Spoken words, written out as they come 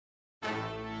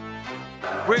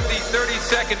With the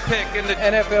 32nd pick in the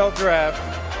NFL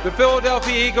Draft, the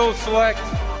Philadelphia Eagles select.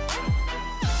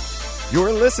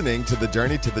 You're listening to the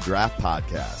Journey to the Draft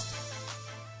podcast.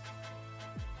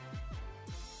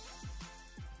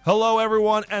 Hello,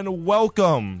 everyone, and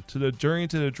welcome to the Journey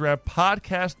to the Draft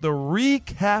podcast, the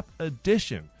recap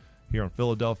edition here on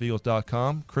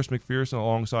PhiladelphiaEagles.com. Chris McPherson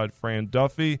alongside Fran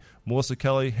Duffy, Melissa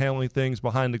Kelly handling things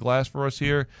behind the glass for us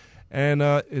here. And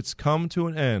it's come to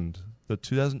an end. The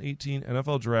 2018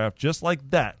 NFL Draft, just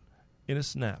like that, in a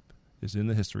snap, is in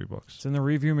the history books. It's in the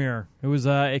rearview mirror. It was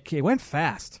it went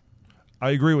fast.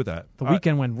 I agree with that. The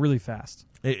weekend went really fast.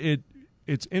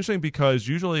 It's interesting because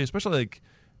usually, especially like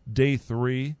day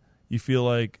 3, you feel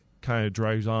like kind of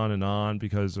drags on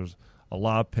because there's a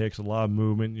lot of picks, a lot of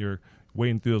movement. You're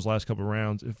waiting through those last couple of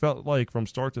rounds. It felt like from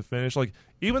start to finish, like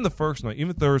even the first night,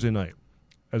 even Thursday night,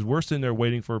 as we're sitting there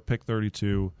waiting for pick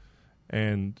 32,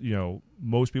 and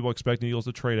most people expect the Eagles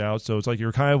to trade out, so it's like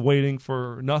you're kind of waiting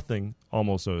for nothing,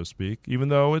 almost, so to speak, even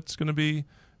though it's going to be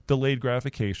delayed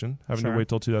gratification, having to wait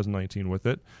till 2019 with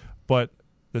it. But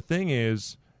the thing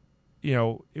is,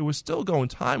 it was still going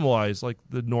time-wise like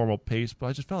the normal pace, but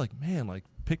I just felt like, man, like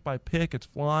pick by pick, it's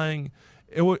flying.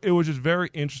 It was just very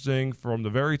interesting from the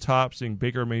very top, seeing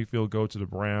Baker Mayfield go to the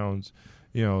Browns,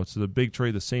 to the big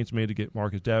trade the Saints made to get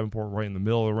Marcus Davenport right in the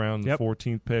middle of the round, the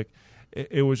 14th pick.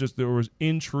 It was just, there was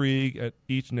intrigue at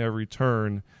each and every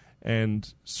turn,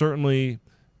 and certainly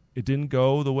it didn't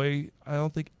go the way I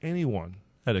don't think anyone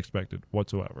had expected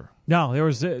whatsoever. No, it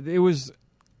was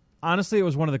honestly, it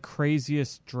was one of the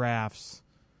craziest drafts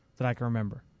that I can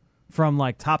remember, from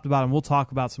like top to bottom. We'll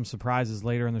talk about some surprises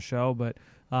later in the show, but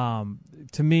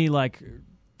to me, like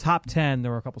top 10,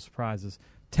 there were a couple surprises.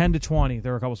 10 to 20,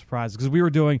 there were a couple surprises because we were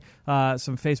doing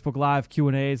some Facebook Live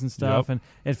Q&As and stuff, and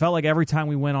it felt like every time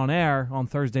we went on air on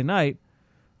Thursday night,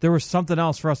 there was something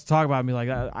else for us to talk about. And be like,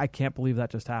 I can't believe that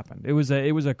just happened. It was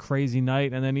a crazy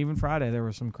night, and then even Friday there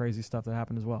was some crazy stuff that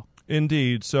happened as well.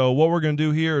 Indeed. So what we're going to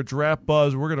do here, Draft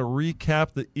Buzz, we're going to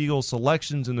recap the Eagles'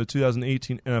 selections in the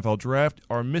 2018 NFL Draft.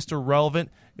 Our Mr.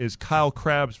 Relevant is Kyle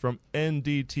Krabs from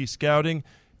NDT Scouting.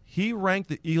 He ranked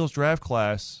the Eagles draft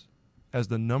class as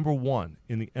the number 1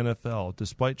 in the NFL,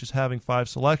 despite just having 5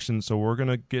 selections. So we're going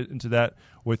to get into that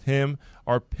with him.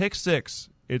 Our pick 6,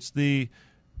 it's the,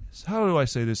 how do I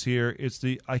say this here? It's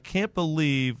the I can't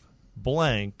believe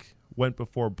blank went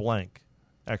before blank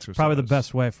exercise. Probably the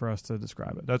best way for us to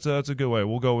describe it. That's a good way.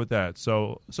 We'll go with that.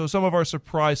 So some of our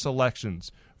surprise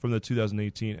selections from the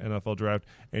 2018 NFL Draft,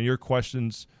 and your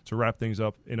questions to wrap things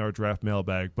up in our draft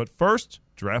mailbag. But first,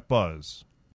 Draft Buzz.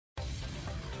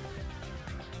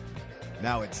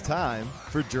 Now it's time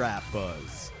for Draft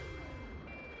Buzz.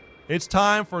 It's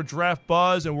time for Draft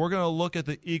Buzz, and we're going to look at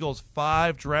the Eagles'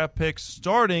 5 draft picks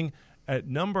starting at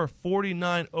number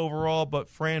 49 overall. But,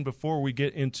 Fran, before we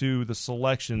get into the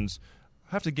selections,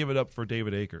 I have to give it up for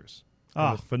David Akers.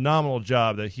 A phenomenal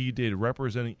job that he did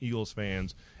representing Eagles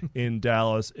fans in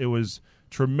Dallas. It was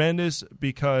tremendous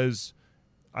because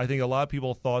I think a lot of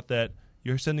people thought that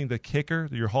you're sending the kicker,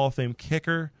 your Hall of Fame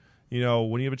kicker,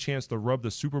 when you have a chance to rub the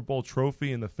Super Bowl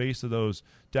trophy in the face of those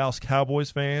Dallas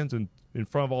Cowboys fans and in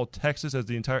front of all Texas as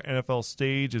the entire NFL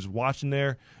stage is watching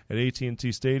there at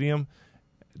AT&T Stadium,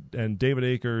 and David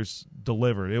Akers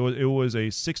delivered. It was a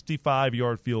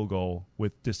 65-yard field goal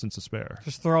with distance to spare.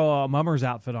 Just throw a Mummer's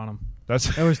outfit on him.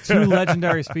 There was 2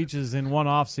 legendary speeches in one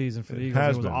offseason for the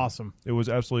Eagles. It was awesome. It was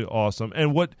absolutely awesome.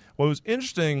 And what was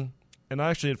interesting, and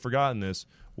I actually had forgotten this,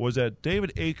 was that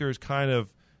David Akers kind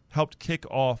of helped kick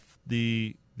off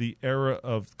the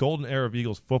golden era of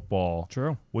Eagles football.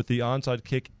 True. With the onside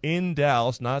kick in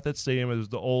Dallas, not that stadium, it was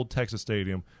the old Texas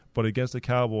Stadium, but against the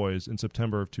Cowboys in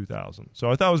September of 2000. So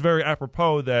I thought it was very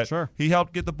apropos that he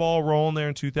helped get the ball rolling there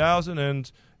in 2000,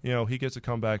 and he gets to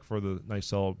come back for the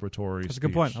nice celebratory That's speech. a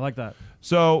good point. I like that.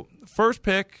 So first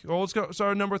pick, let's go.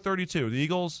 Sorry, number 32. The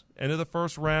Eagles, end of the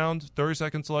first round,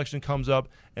 32nd selection comes up,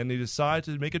 and they decide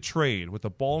to make a trade with the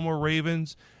Baltimore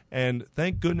Ravens. And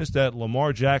thank goodness that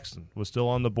Lamar Jackson was still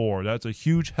on the board. That's a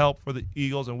huge help for the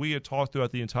Eagles. And we had talked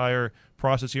throughout the entire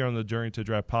process here on the Journey to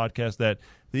Draft podcast that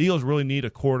the Eagles really need a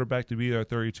quarterback to be there at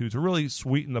 32 to really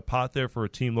sweeten the pot there for a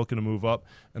team looking to move up.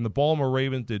 And the Baltimore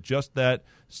Ravens did just that,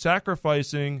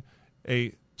 sacrificing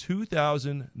a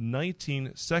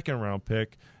 2019 second-round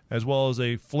pick as well as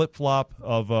a flip-flop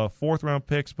of fourth-round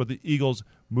picks, but the Eagles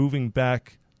moving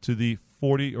back to the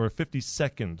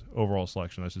 52nd overall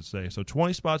selection, I should say. So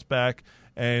 20 spots back,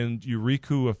 and you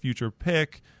recoup a future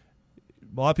pick.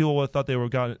 A lot of people would have thought they would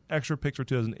have gotten extra picks for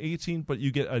 2018, but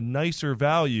you get a nicer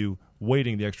value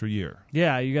waiting the extra year.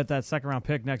 Yeah, you get that second-round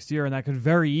pick next year, and that could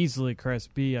very easily, Chris,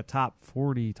 be a top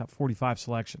 40, top 45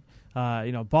 selection.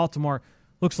 Baltimore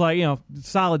looks like,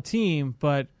 solid team,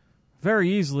 but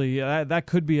very easily that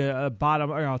could be a bottom,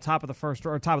 top of the first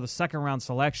or top of the second round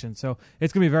selection. So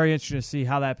it's going to be very interesting to see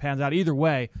how that pans out. Either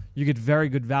way, you get very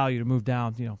good value to move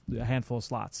down, a handful of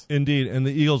slots. Indeed, and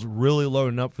the Eagles really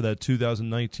loading up for that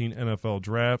 2019 NFL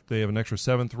draft. They have an extra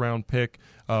 7th round pick.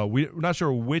 We're not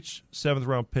sure which 7th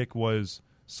round pick was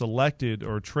selected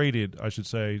or traded, I should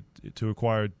say, to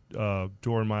acquire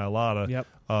Jordan Mailata.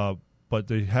 Yep. But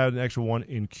they had an extra one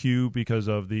in queue because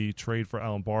of the trade for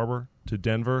Alan Barber to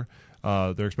Denver.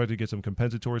 They're expected to get some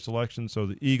compensatory selections, so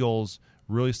the Eagles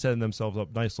really setting themselves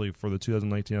up nicely for the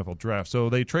 2019 NFL draft. So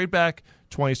they trade back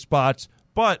 20 spots,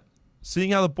 but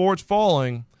seeing how the board's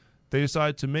falling, they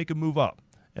decide to make a move up.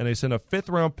 And they send a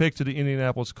 5th-round pick to the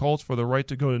Indianapolis Colts for the right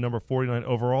to go to number 49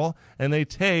 overall, and they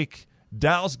take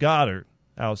Dallas Goedert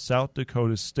out of South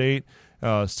Dakota State,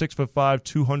 6'5",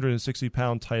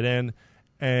 260-pound tight end.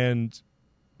 And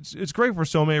it's great for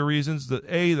so many reasons.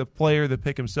 The player, the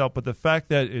pick himself, but the fact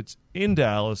that it's in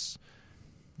Dallas,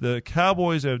 the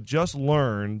Cowboys have just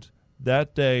learned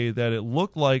that day that it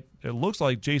looks like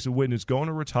Jason Witten is going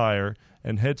to retire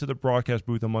and head to the broadcast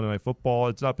booth on Monday Night Football.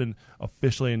 It's not been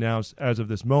officially announced as of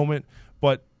this moment,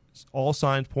 but all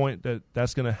signs point that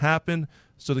that's going to happen.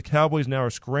 So the Cowboys now are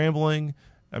scrambling.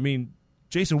 I mean,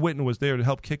 Jason Witten was there to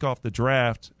help kick off the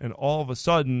draft, and all of a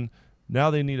sudden, now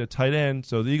they need a tight end.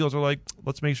 So the Eagles are like,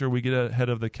 let's make sure we get ahead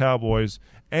of the Cowboys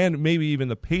and maybe even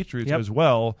the Patriots as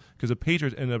well, because the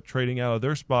Patriots ended up trading out of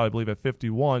their spot, I believe, at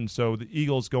 51. So the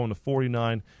Eagles going to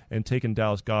 49 and taking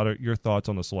Dallas Goedert. Your thoughts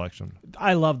on the selection?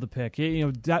 I love the pick.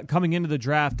 Coming into the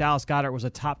draft, Dallas Goedert was a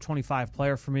top 25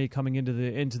 player for me coming into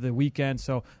the weekend.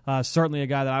 So certainly a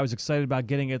guy that I was excited about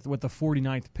getting it with the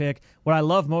 49th pick. What I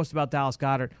love most about Dallas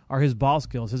Goedert are his ball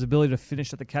skills, his ability to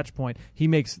finish at the catch point. He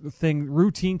makes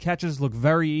routine catches look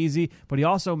very easy, but he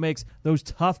also makes those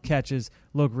tough catches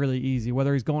look really easy,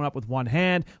 whether he's going up with one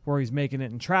hand, where he's making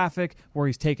it in traffic, where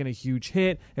he's taking a huge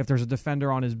hit, if there's a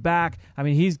defender on his back. I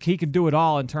mean, he can do it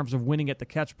all in terms of winning at the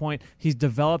catch point. He's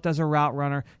developed as a route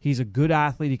runner. He's a good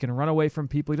athlete. He can run away from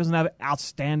people. He doesn't have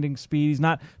outstanding speed. He's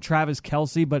not Travis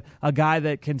Kelce, but a guy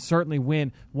that can certainly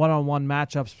win one-on-one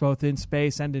matchups both in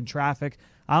space and in traffic.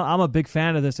 I'm a big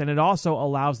fan of this, and it also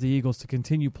allows the Eagles to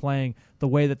continue playing the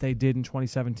way that they did in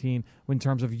 2017 in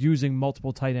terms of using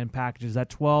multiple tight end packages, that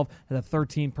 12 and the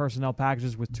 13 personnel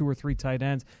packages with 2 or 3 tight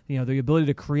ends, the ability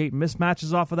to create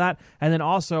mismatches off of that, and then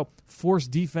also force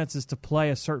defenses to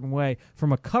play a certain way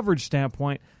from a coverage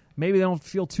standpoint. Maybe they don't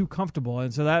feel too comfortable.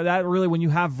 And so that really, when you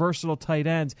have versatile tight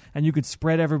ends and you could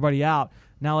spread everybody out,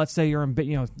 now let's say you're in,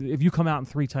 if you come out in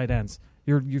 3 tight ends,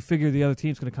 you figure the other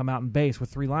team's going to come out in base with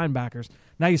 3 linebackers.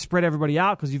 Now you spread everybody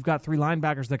out because you've got 3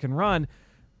 linebackers that can run.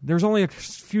 There's only a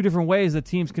few different ways that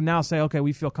teams can now say, okay,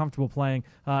 we feel comfortable playing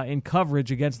in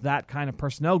coverage against that kind of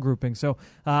personnel grouping. So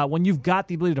when you've got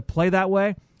the ability to play that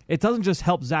way, it doesn't just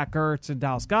help Zach Ertz and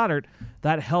Dallas Goedert.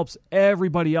 That helps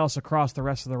everybody else across the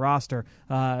rest of the roster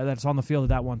that's on the field at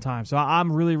that one time. So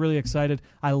I'm really, really excited.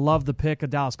 I love the pick of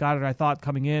Dallas Goedert. I thought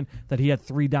coming in that he had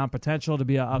 3-down potential to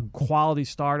be a quality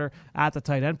starter at the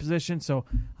tight end position. So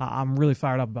I'm really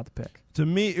fired up about the pick. To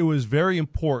me, it was very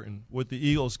important with the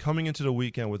Eagles coming into the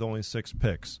weekend with only 6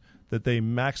 picks that they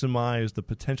maximize the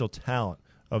potential talent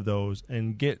of those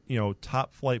and get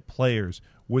top flight players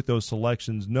with those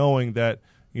selections, knowing that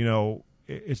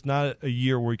it's not a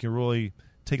year where you can really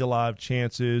take a lot of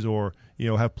chances or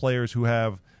have players who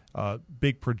have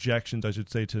big projections, I should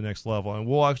say, to the next level. And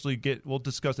we'll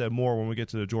discuss that more when we get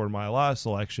to the Jordan Mailata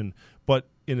selection. But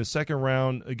in the second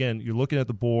round, again, you're looking at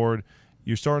the board.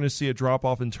 You're starting to see a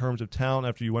drop-off in terms of talent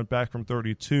after you went back from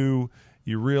 32.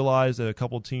 You realize that a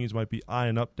couple of teams might be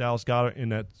eyeing up Dallas Goedert in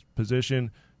that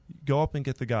position. Go up and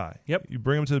get the guy. Yep. You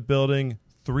bring him to the building,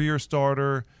 3-year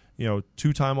starter,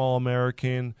 2-time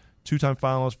All-American, 2-time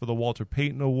finalist for the Walter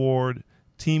Payton Award,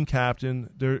 team captain.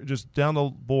 They're just down the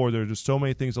board. There are just so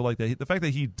many things I like that. The fact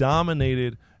that he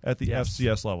dominated at the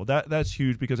FCS level, that's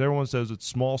huge because everyone says it's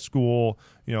small school.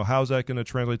 How's that going to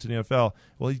translate to the NFL?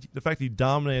 Well, the fact that he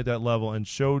dominated that level and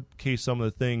showcased some of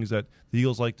the things that the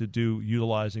Eagles like to do,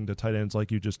 utilizing the tight ends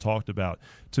like you just talked about.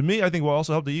 To me, I think what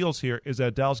also helped the Eagles here is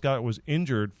that Dallas Goedert was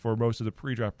injured for most of the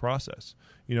pre-draft process.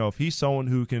 If he's someone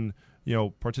who can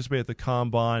participate at the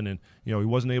combine and, he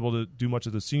wasn't able to do much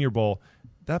of the Senior Bowl,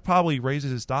 that probably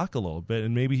raises his stock a little bit,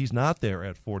 and maybe he's not there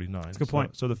at 49. That's a good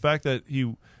point. So the fact that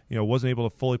he, wasn't able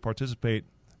to fully participate,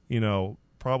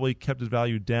 probably kept his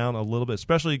value down a little bit,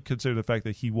 especially considering the fact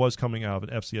that he was coming out of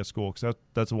an FCS school, because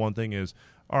that's the one thing is,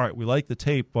 all right, we like the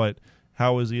tape, but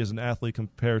how is he as an athlete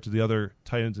compared to the other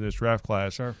tight ends in this draft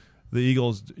class? Sure. the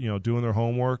Eagles, doing their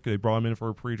homework. They brought him in for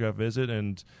a pre-draft visit,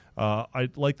 and I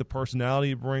like the personality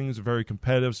he brings, a very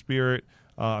competitive spirit.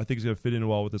 I think he's going to fit in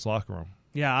well with this locker room.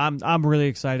 Yeah, I'm really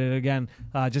excited again,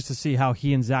 just to see how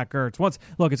he and Zach Ertz. It's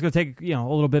going to take a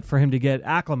little bit for him to get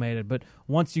acclimated, but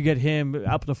once you get him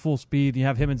up to full speed, you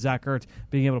have him and Zach Ertz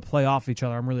being able to play off each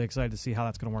other. I'm really excited to see how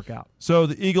that's going to work out. So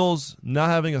the Eagles not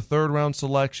having a third-round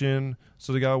selection,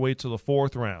 so they got to wait till the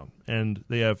fourth round, and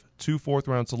they have 2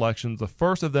 fourth-round selections. The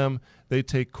first of them, they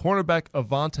take cornerback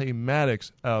Avonte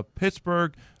Maddox out of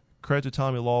Pittsburgh. Credit to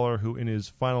Tommy Lawler, who in his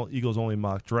final Eagles-only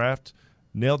mock draft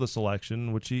nailed the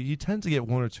selection, which he tends to get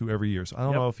 1 or 2 every year. So I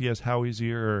don't know if he has Howie's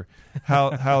here or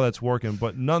how that's working.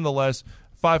 But nonetheless,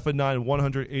 5'9",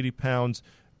 180 pounds,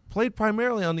 played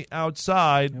primarily on the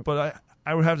outside. But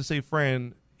I would have to say,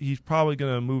 Fran, he's probably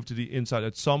going to move to the inside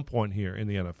at some point here in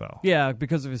the NFL. Yeah,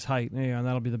 because of his height, and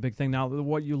that'll be the big thing. Now,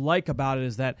 what you like about it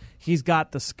is that he's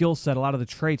got the skill set, a lot of the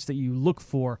traits that you look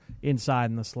for inside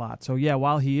in the slot. So, yeah,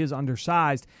 while he is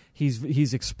undersized,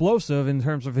 he's explosive in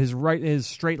terms of his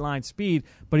straight line speed,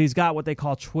 but he's got what they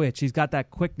call twitch. He's got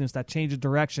that quickness, that change of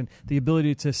direction, the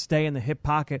ability to stay in the hip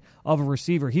pocket of a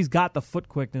receiver. He's got the foot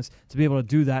quickness to be able to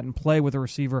do that and play with a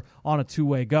receiver on a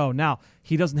two-way go. Now,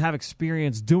 he doesn't have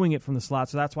experience doing it from the slot,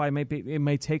 so that's why it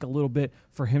may take a little bit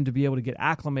for him to be able to get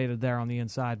acclimated there on the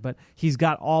inside. But he's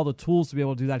got all the tools to be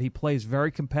able to do that. He plays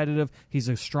very competitive. He's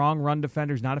a strong run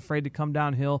defender. He's not afraid to come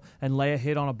downhill and lay a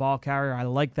hit on a ball carrier. I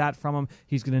like that from him.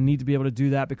 He's going to need to be able to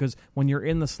do that because when you're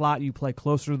in the slot, you play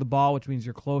closer to the ball, which means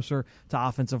you're closer to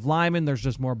offensive linemen. There's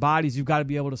just more bodies. You've got to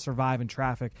be able to survive in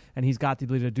traffic, and he's got the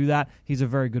ability to do that. He's a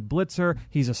very good blitzer.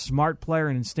 He's a smart player,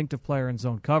 an instinctive player in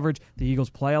zone coverage. The Eagles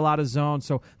play a lot of zone,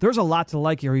 so there's a lot to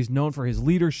like here. He's known for his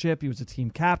leadership. He was a team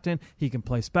captain. He can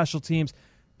play special teams.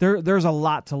 There's a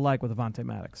lot to like with Avonte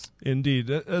Maddox. Indeed.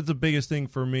 That's the biggest thing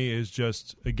for me is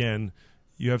just, again,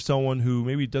 you have someone who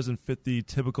maybe doesn't fit the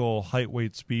typical height,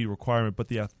 weight, speed requirement, but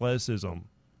the athleticism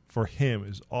for him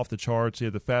is off the charts. He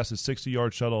had the fastest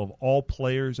 60-yard shuttle of all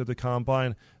players at the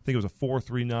Combine. I think it was a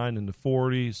 4.39 in the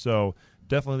 40, so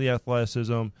definitely the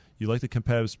athleticism. You like the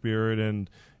competitive spirit, and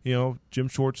Jim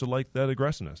Schwartz like that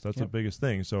aggressiveness. That's the biggest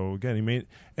thing. So, again,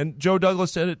 and Joe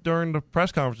Douglas said it during the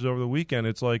press conferences over the weekend.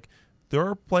 It's like there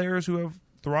are players who have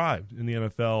thrived in the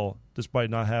NFL despite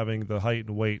not having the height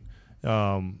and weight,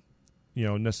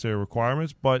 necessary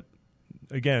requirements. But,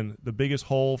 again, the biggest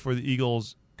hole for the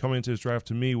Eagles coming into this draft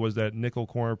to me was that nickel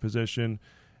corner position.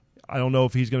 I don't know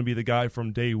if he's going to be the guy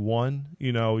from day one.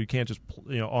 You can't just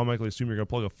automatically assume you're going to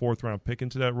plug a fourth-round pick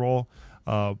into that role.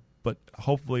 But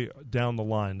hopefully down the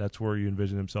line, that's where you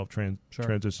envision himself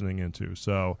transitioning into.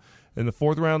 So in the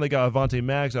fourth round, they got Avonte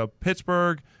Maddox out of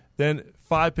Pittsburgh. Then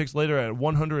 5 picks later at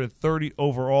 130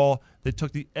 overall, they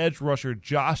took the edge rusher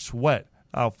Josh Sweat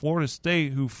out of Florida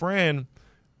State, who, Fran,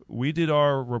 we did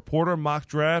our reporter mock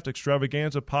draft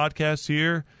extravaganza podcast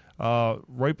here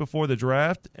right before the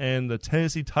draft, and the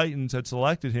Tennessee Titans had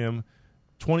selected him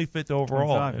 25th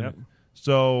overall.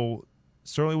 So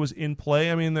certainly was in play.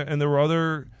 And there were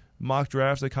other mock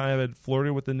drafts that kind of had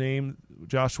flirted with the name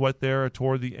Josh Sweat there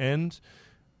toward the end.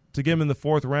 To get him in the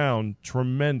fourth round,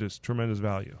 tremendous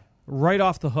value. Right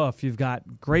off the hoof, you've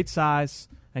got great size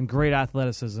and great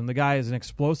athleticism. The guy is an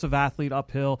explosive athlete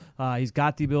uphill. He's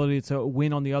got the ability to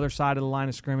win on the other side of the line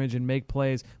of scrimmage and make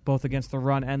plays both against the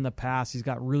run and the pass. He's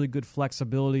got really good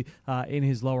flexibility in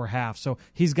his lower half. So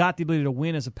he's got the ability to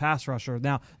win as a pass rusher.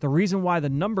 Now, the reason why the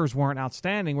numbers weren't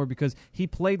outstanding were because he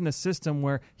played in a system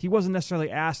where he wasn't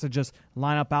necessarily asked to just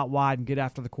line up out wide and get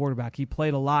after the quarterback. He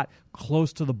played a lot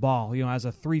close to the ball, as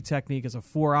a 3 technique, as a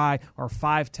 4-eye or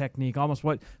 5 technique, almost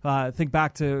what think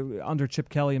back to under Chip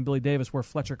Kelly and Billy Davis where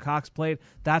Fletcher Cox played.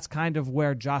 That's kind of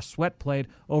where Josh Sweat played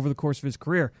over the course of his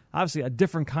career. Obviously, a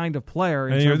different kind of player.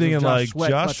 And you're thinking Josh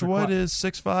Sweat is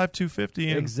 6'5", 250,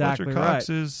 and exactly Fletcher Cox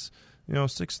is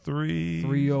 6'3",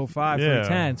 305,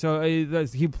 310. So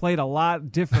he played a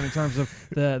lot different in terms of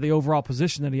the overall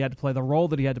position that he had to play, the role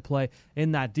that he had to play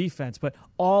in that defense. But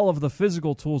all of the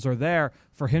physical tools are there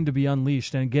for him to be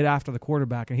unleashed and get after the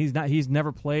quarterback. And he's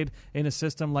never played in a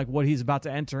system like what he's about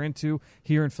to enter into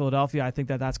here in Philadelphia. I think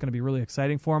that's going to be really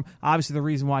exciting for him. Obviously, the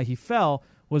reason why he fell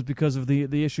was because of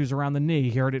the issues around the knee.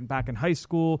 He heard it back in high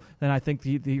school. Then I think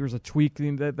there was a tweak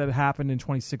that happened in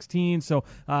 2016. So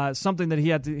something that he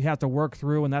had to work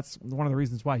through, and that's one of the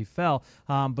reasons why he fell.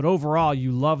 But overall,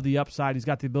 you love the upside. He's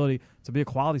got the ability to be a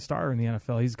quality starter in the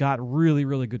NFL. He's got really,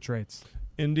 really good traits.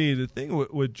 Indeed. The thing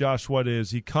with Josh Sweat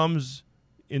is he comes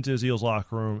into his Eagles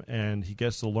locker room and he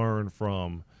gets to learn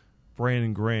from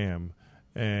Brandon Graham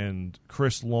and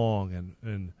Chris Long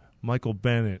and Michael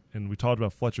Bennett, and we talked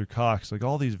about Fletcher Cox, like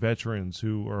all these veterans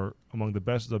who are among the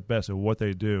best of the best at what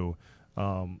they do.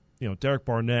 Derek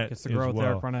Barnett gets to grow with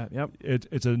Derek Barnett. Yep,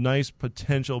 it's a nice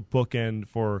potential bookend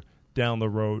for down the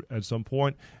road at some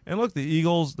point. And look, the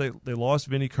Eagles, they lost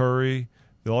Vinny Curry,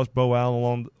 they lost Bo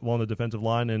Allen along the defensive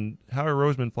line, and Howie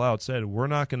Roseman flat out said we're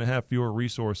not going to have fewer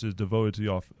resources devoted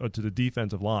to the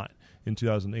defensive line in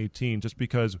 2018 just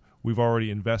because we've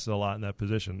already invested a lot in that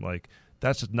position. Like,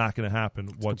 that's just not going to happen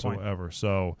whatsoever.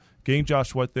 So getting Josh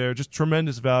Sweat there, just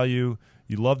tremendous value.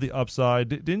 You love the upside.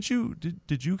 Didn't you?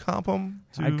 Did you comp him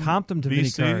to I comped him to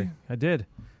Vinny Curry. I did.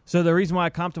 So the reason why I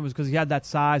comped him was because he had that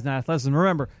size and that athleticism.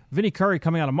 Remember, Vinny Curry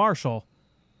coming out of Marshall,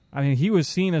 I mean, he was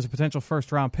seen as a potential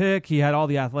first-round pick. He had all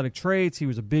the athletic traits. He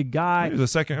was a big guy. He was a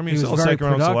second. I mean, he was very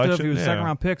productive. Selection. He was a yeah.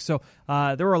 second-round pick. So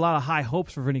there were a lot of high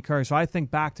hopes for Vinny Curry. So I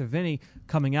think back to Vinny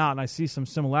coming out, and I see some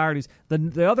similarities.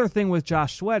 The other thing with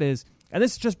Josh Sweat is, and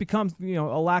this just becomes a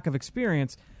lack of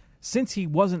experience, since he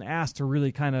wasn't asked to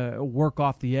really kind of work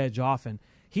off the edge often,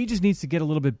 he just needs to get a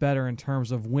little bit better in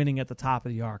terms of winning at the top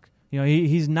of the arc.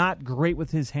 He's not great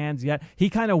with his hands yet. He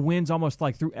kind of wins almost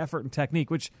like through effort and technique,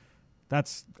 which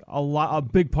that's a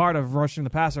big part of rushing the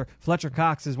passer. Fletcher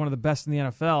Cox is one of the best in the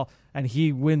NFL, and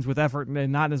he wins with effort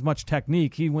and not as much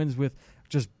technique. He wins with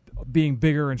just being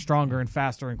bigger and stronger and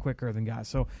faster and quicker than guys.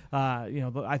 So,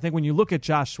 I think when you look at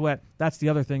Josh Sweat, that's the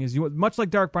other thing is much like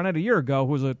Derek Barnett a year ago,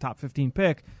 who was a top 15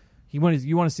 pick. You want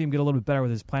to see him get a little bit better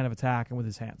with his plan of attack and with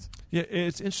his hands. Yeah,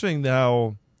 it's interesting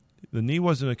how the knee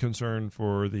wasn't a concern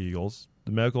for the Eagles.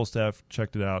 The medical staff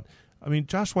checked it out. I mean,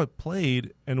 Josh Sweat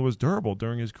played and was durable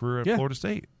during his career at Florida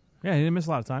State. Yeah, he didn't miss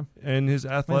a lot of time. And his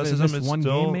athleticism is one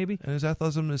still game, maybe? And his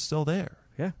athleticism is still there.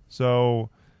 Yeah. So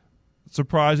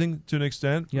surprising to an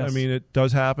extent. Yes. I mean, it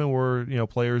does happen where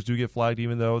players do get flagged,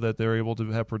 even though that they're able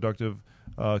to have productive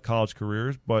college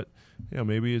careers. But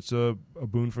maybe it's a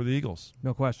boon for the Eagles.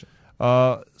 No question.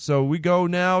 So we go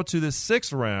now to the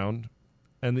 6th round,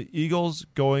 and the Eagles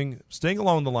staying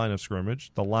along the lines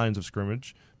of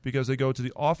scrimmage, because they go to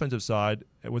the offensive side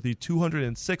with the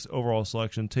 206 overall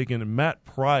selection, taking Matt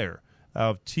Pryor out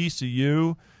of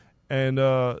TCU. And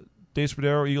Dave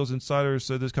Spadaro, Eagles insiders,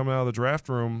 said this coming out of the draft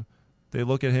room. They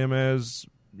look at him as,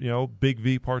 Big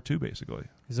V Part 2, basically.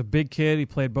 He's a big kid. He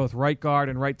played both right guard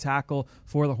and right tackle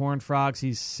for the Horned Frogs.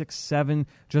 He's 6'7",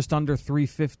 just under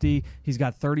 350. He's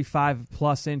got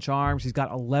 35-plus inch arms. He's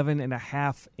got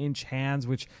 11.5-inch hands,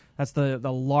 which that's the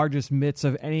largest mitts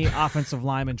of any offensive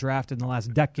lineman drafted in the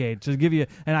last decade. To give you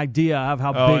an idea of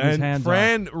how big his hands are.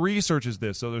 Fran researches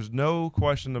this, so there's no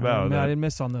question about it. I didn't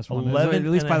miss on this one. 11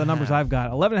 at least by the numbers I've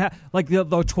got. 11.5. Like the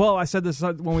 12, I said this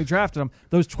when we drafted him,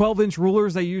 those 12-inch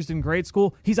rulers they used in grade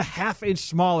school, he's a half-inch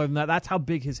smaller than that. That's how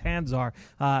big his hands are.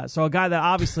 So a guy that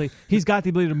obviously, he's got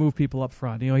the ability to move people up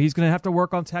front. He's going to have to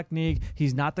work on technique.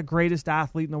 He's not the greatest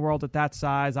athlete in the world at that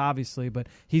size, obviously, but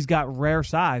he's got rare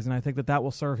size, and I think that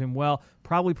will serve him well.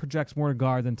 Probably projects more to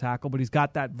guard than tackle, but he's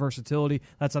got that versatility.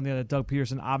 That's something that Doug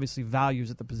Peterson obviously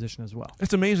values at the position as well.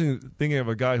 It's amazing thinking of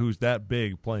a guy who's that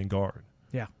big playing guard.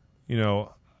 Yeah.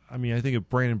 I mean, I think of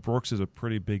Brandon Brooks is a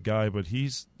pretty big guy, but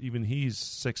he's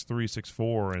 6'3",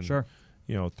 6'4", and sure.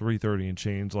 330 and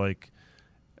change. Like,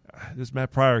 this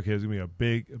Matt Pryor kid is going to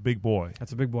be a big boy.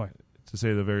 That's a big boy, to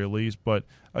say the very least. But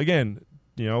again,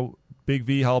 Big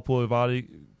V Halapoulivaati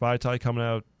Vaitai coming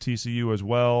out of TCU as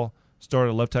well.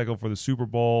 Started left tackle for the Super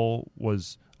Bowl.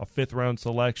 Was a 5th-round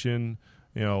selection.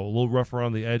 A little rough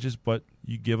around the edges, but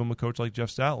you give him a coach like Jeff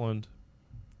Stoutland,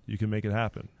 you can make it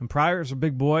happen. And Pryor's a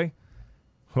big boy.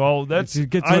 Well, that's you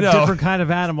get to a different kind of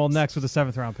animal next with a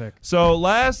 7th-round pick. So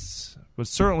last, but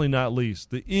certainly not least,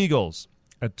 the Eagles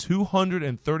at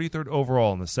 233rd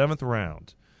overall in the 7th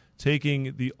round,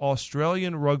 taking the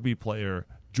Australian rugby player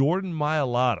Jordan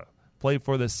Mailata, played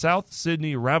for the South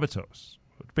Sydney Rabbitohs,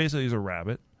 which basically is a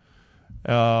rabbit.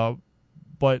 But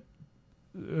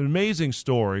an amazing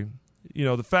story.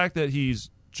 The fact that he's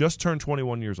just turned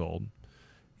 21 years old.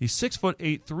 He's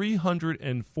 6'8",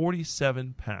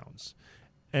 347 pounds.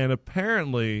 And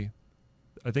apparently,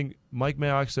 I think Mike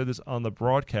Mayock said this on the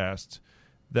broadcast,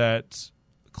 that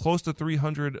close to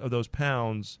 300 of those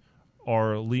pounds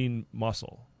are lean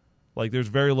muscle. Like, there's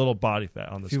very little body fat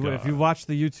on this guy. If you watch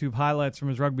the YouTube highlights from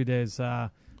his rugby days,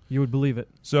 you would believe it.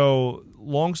 So,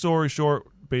 long story short,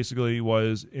 basically,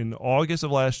 was in August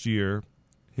of last year,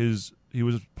 he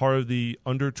was part of the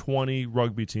under-20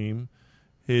 rugby team.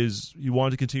 He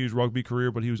wanted to continue his rugby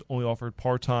career, but he was only offered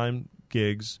part-time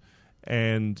gigs.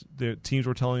 And the teams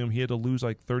were telling him he had to lose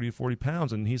like 30 to 40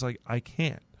 pounds, and he's like, I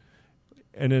can't.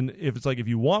 And then if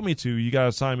you want me to, you got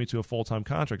to sign me to a full-time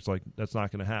contract. It's like, that's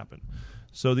not going to happen.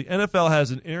 So the NFL has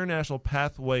an international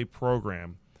pathway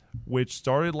program which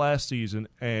started last season,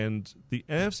 and the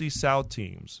NFC South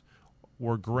teams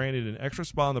were granted an extra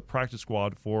spot on the practice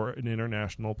squad for an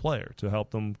international player to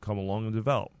help them come along and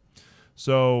develop.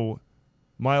 So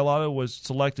Mailata was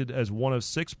selected as one of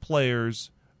 6 players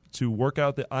to work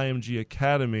out the IMG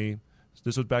Academy.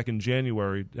 This was back in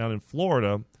January down in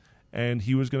Florida, and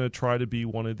he was going to try to be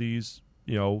one of these,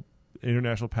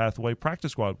 international pathway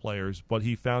practice squad players, but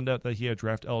he found out that he had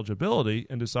draft eligibility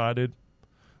and decided,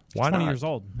 why not? 20 years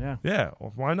old, yeah. Yeah,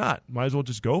 well, why not? Might as well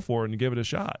just go for it and give it a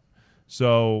shot.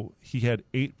 So he had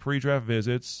 8 pre-draft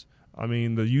visits. I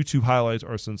mean, the YouTube highlights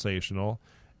are sensational.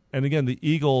 And again, the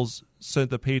Eagles sent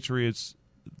the Patriots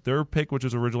their pick, which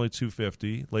was originally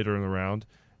 250 later in the round,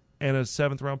 and a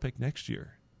 7th-round pick next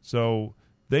year. So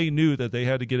they knew that they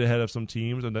had to get ahead of some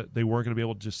teams and that they weren't going to be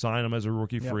able to just sign him as a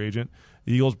rookie free agent.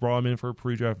 The Eagles brought him in for a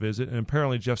pre-draft visit, and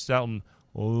apparently Jeff Stoutland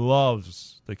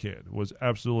loves the kid, was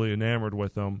absolutely enamored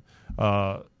with him.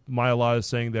 Mailata is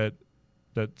saying that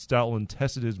Stoutland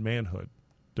tested his manhood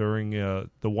during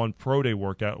the one pro day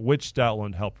workout, which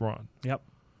Stoutland helped run. Yep.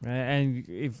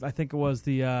 And I think it was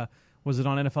was it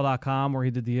on NFL.com where he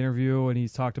did the interview and he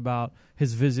talked about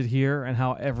his visit here and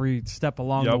how every step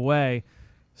along the way,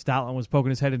 Stoutland was poking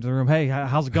his head into the room. Hey,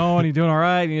 how's it going? You doing all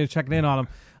right? And checking in on him.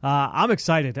 I'm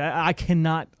excited. I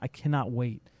cannot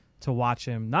wait to watch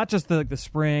him. Not just the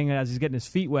spring as he's getting his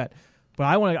feet wet, but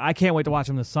I can't wait to watch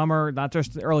him this summer. Not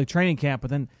just the early training camp,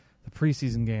 but then the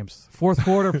preseason games, 4th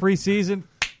quarter preseason.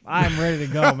 I'm ready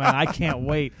to go, man. I can't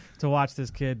wait to watch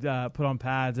this kid put on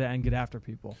pads and get after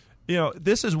people.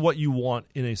 This is what you want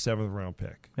in a 7th-round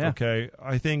pick. Yeah. Okay,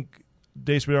 I think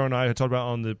Dave Spadaro and I had talked about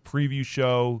on the preview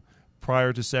show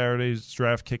prior to Saturday's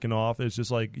draft kicking off. It's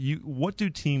just like, what do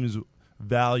teams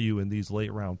value in these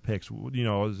late-round picks?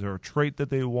 Is there a trait that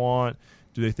they want?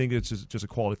 Do they think it's just a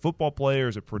quality football player?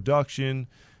 Is it production?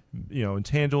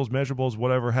 Intangibles, measurables,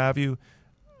 whatever have you?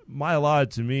 Mailata,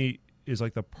 to me, is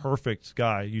like the perfect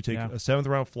guy. You take a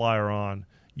 7th-round flyer on.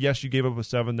 Yes, you gave up a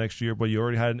 7 next year, but you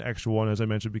already had an extra one, as I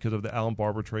mentioned, because of the Allen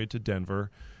Barber trade to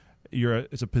Denver.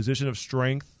 It's a position of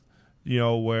strength,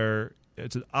 where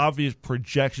it's an obvious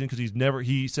projection because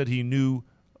he said he knew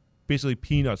basically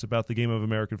peanuts about the game of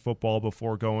American football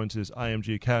before going to his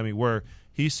IMG Academy, where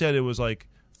he said it was like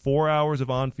 4 hours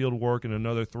of on-field work and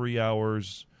another 3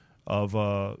 hours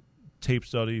of tape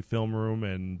study, film room,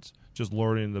 and just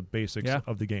learning the basics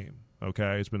of the game.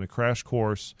 Okay, it's been a crash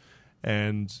course.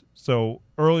 And so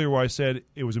earlier where I said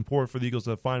it was important for the Eagles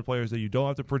to find players that you don't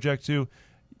have to project to,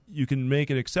 you can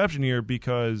make an exception here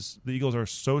because the Eagles are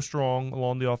so strong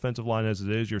along the offensive line as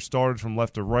it is. You're started from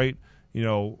left to right,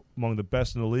 among the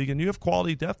best in the league. And you have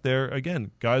quality depth there. Again,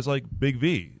 guys like Big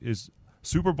V is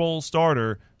Super Bowl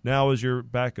starter, now is your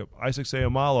backup. Isaac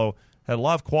Seumalo had a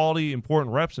lot of quality,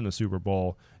 important reps in the Super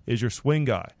Bowl, is your swing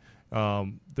guy.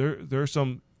 There's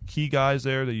some key guys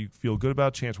there that you feel good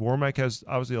about. Chance Warmack has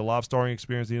obviously a lot of starting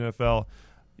experience in the NFL.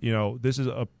 This is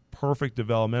a perfect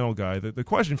developmental guy. The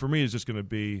question for me is just going to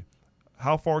be,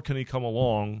 how far can he come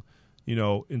along,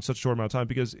 in such a short amount of time?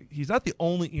 Because he's not the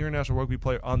only international rugby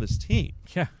player on this team.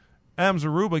 Yeah. Adam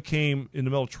Zaruba came in the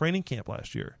middle of training camp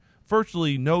last year.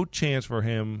 Virtually no chance for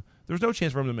him. There was no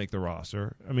chance for him to make the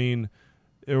roster. I mean,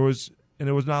 it was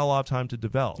not a lot of time to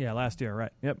develop. Yeah, last year,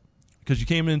 right. Yep. Because you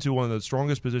came into one of the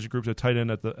strongest position groups at tight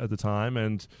end at the time,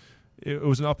 and it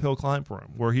was an uphill climb for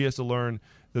him, where he has to learn.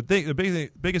 The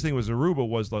biggest thing with Zaruba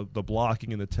was the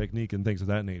blocking and the technique and things of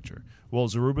that nature. Well,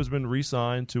 Zaruba's been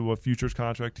re-signed to a futures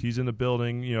contract. He's in the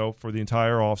building, for the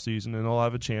entire offseason, and he'll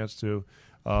have a chance to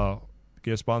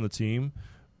get a spot on the team.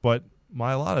 But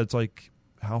Mailata, it's like,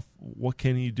 what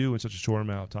can he do in such a short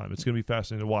amount of time? It's going to be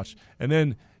fascinating to watch. And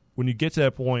then when you get to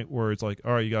that point where it's like,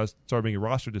 all right, you guys start making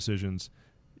roster decisions,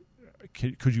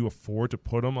 could you afford to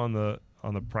put him on the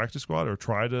practice squad, or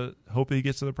try to hope that he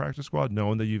gets to the practice squad,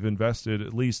 knowing that you've invested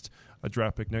at least a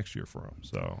draft pick next year for him?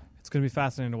 So it's going to be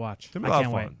fascinating to watch. It's going to be a lot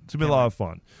of fun. It's going to be a lot of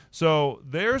fun. So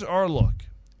there's our look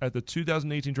at the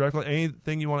 2018 draft class.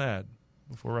 Anything you want to add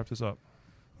before we wrap this up?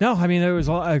 No, I mean, there was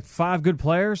 5 good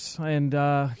players, and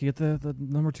you get the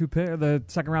number 2 pick, the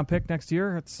 2nd-round pick next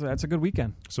year. That's a good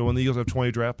weekend. So when the Eagles have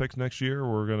 20 draft picks next year,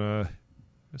 we're gonna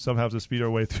somehow have to speed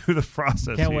our way through the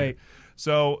process. Can't wait.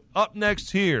 So up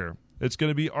next here, it's going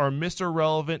to be our Mr.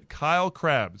 Relevant, Kyle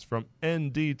Krabs from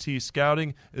NDT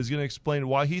Scouting, is going to explain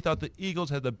why he thought the Eagles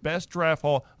had the best draft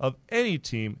haul of any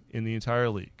team in the entire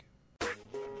league.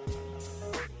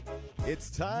 It's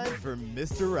time for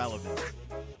Mr. Relevant.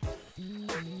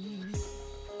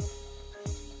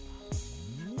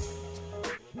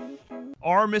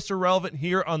 our Mr. Relevant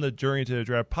here on the Journey to the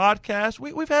Draft podcast.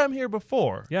 We've had him here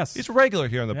before. Yes. He's a regular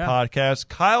here on the podcast.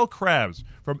 Kyle Krabs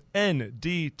from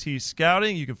NDT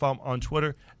Scouting. You can follow him on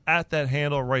Twitter at that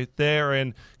handle right there.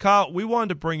 And Kyle, we wanted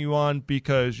to bring you on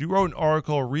because you wrote an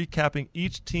article recapping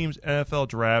each team's NFL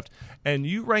draft, and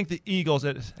you ranked the Eagles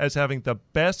as having the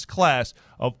best class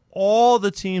of all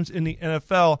the teams in the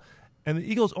NFL, and the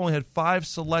Eagles only had 5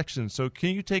 selections. So can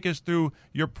you take us through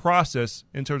your process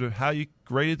in terms of how you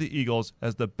graded the Eagles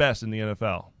as the best in the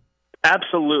NFL?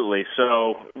 Absolutely.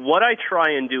 So what I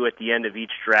try and do at the end of each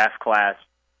draft class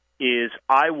is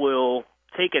I will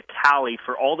take a tally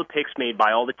for all the picks made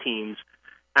by all the teams,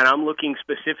 and I'm looking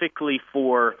specifically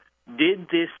for, did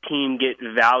this team get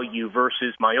value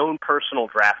versus my own personal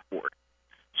draft board?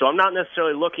 So I'm not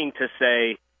necessarily looking to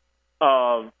say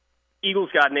Eagles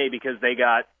got an A because they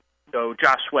got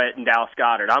Josh Sweat and Dallas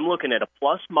Goedert. I'm looking at a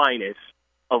plus-minus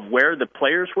of where the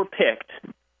players were picked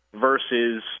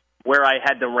versus where I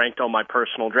had them ranked on my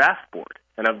personal draft board.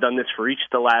 And I've done this for each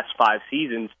of the last 5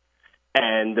 seasons,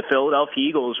 and the Philadelphia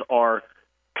Eagles are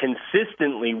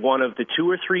consistently one of the 2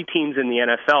 or 3 teams in the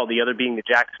NFL, the other being the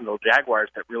Jacksonville Jaguars,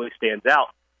 that really stands out,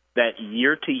 that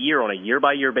year to year, on a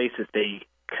year-by-year basis, they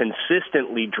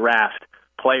consistently draft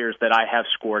players that I have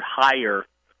scored higher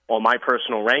on my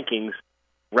personal rankings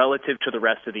relative to the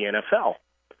rest of the NFL.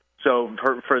 So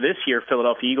for this year,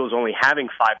 Philadelphia Eagles only having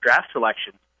 5 draft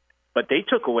selections, but they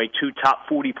took away 2 top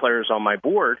 40 players on my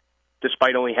board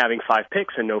despite only having 5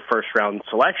 picks and no first-round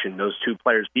selection, those 2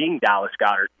 players being Dallas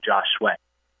Goedert and Josh Sweat.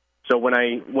 So when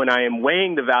I am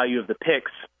weighing the value of the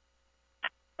picks,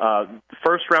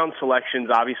 first-round selections,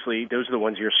 obviously, those are the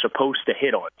ones you're supposed to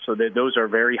hit on. So those are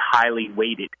very highly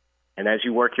weighted. And as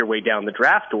you work your way down the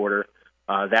draft order,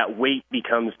 that weight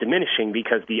becomes diminishing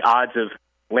because the odds of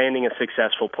landing a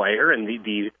successful player and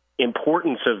the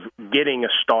importance of getting a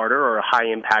starter or a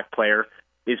high-impact player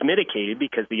is mitigated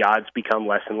because the odds become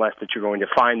less and less that you're going to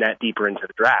find that deeper into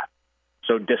the draft.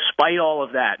 So despite all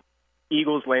of that,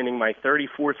 Eagles landing my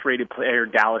 34th rated player,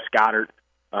 Dallas Goedert,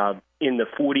 in the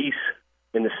 40s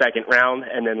in the second round,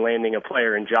 and then landing a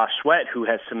player in Josh Sweat who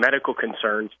has some medical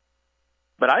concerns.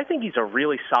 But I think he's a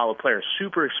really solid player,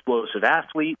 super explosive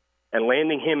athlete, and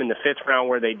landing him in the 5th round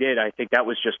where they did, I think that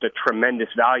was just a tremendous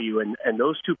value. And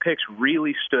those 2 picks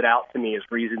really stood out to me as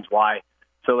reasons why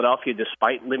Philadelphia,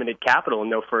 despite limited capital and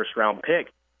no first-round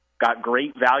pick, got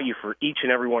great value for each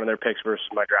and every one of their picks versus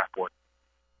my draft board.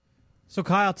 So,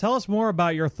 Kyle, tell us more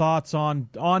about your thoughts on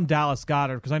Dallas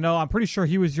Goedert, because I'm pretty sure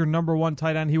he was your number 1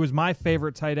 tight end. He was my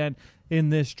favorite tight end in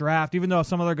this draft, even though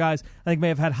some other guys I think may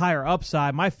have had higher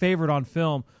upside. My favorite on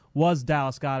film was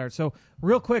Dallas Goedert. So,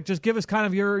 real quick, just give us kind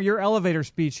of your elevator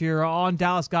speech here on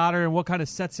Dallas Goedert and what kind of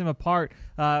sets him apart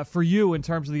for you in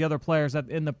terms of the other players at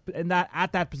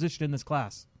that position in this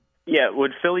class. Yeah,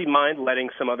 would Philly mind letting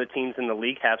some other teams in the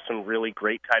league have some really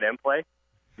great tight end play?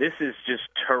 This is just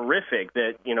terrific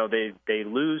that, they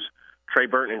lose Trey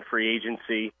Burton in free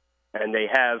agency, and they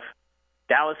have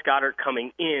Dallas Goedert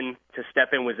coming in to step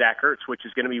in with Zach Ertz, which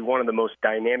is going to be one of the most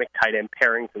dynamic tight end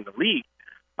pairings in the league.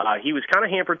 He was kind of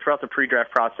hampered throughout the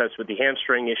pre-draft process with the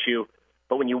hamstring issue,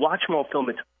 but when you watch him on film,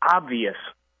 it's obvious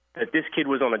that this kid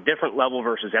was on a different level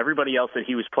versus everybody else that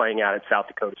he was playing at South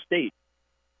Dakota State.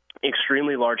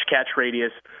 Extremely large catch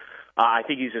radius. I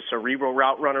think he's a cerebral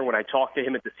route runner. When I talked to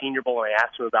him at the Senior Bowl and I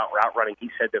asked him about route running, he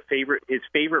said his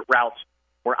favorite routes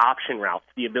were option routes,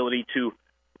 the ability to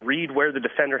read where the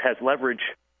defender has leverage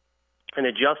and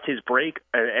adjust his break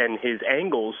and his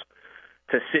angles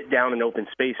to sit down in open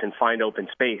space and find open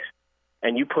space.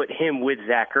 And you put him with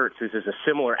Zach Ertz, who is a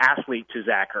similar athlete to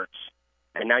Zach Ertz.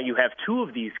 And now you have 2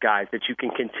 of these guys that you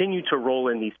can continue to roll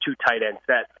in these 2 tight end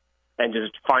sets and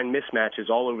just find mismatches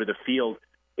all over the field.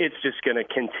 It's just going to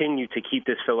continue to keep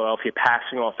this Philadelphia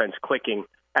passing offense clicking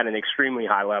at an extremely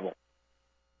high level.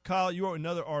 Kyle, you wrote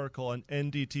another article on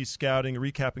NDT Scouting,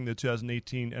 recapping the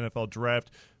 2018 NFL Draft,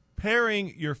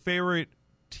 pairing your favorite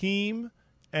team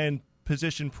and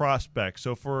position prospects.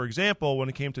 So, for example, when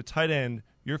it came to tight end,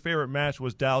 your favorite match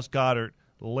was Dallas Goedert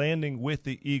landing with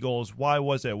the Eagles. Why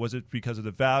was that? Was it because of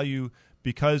the value,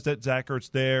 because that Zach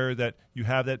Ertz there, that you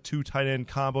have that 2 tight end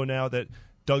combo now that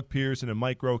Doug Pearson and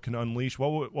Mike Rowe can unleash?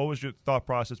 What was your thought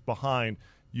process behind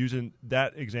using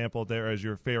that example there as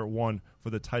your favorite one for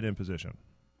the tight end position?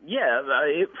 Yeah,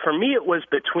 for me it was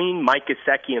between Mike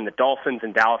Gesicki and the Dolphins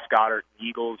and Dallas Goedert and the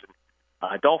Eagles.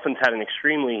 Dolphins had an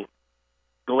extremely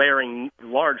glaring,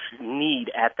 large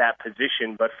need at that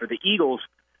position, but for the Eagles,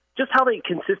 just how they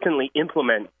consistently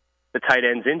implement the tight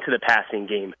ends into the passing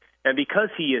game. And because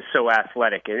he is so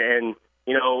athletic, and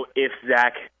if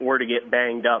Zach were to get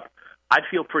banged up, I'd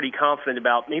feel pretty confident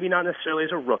about, maybe not necessarily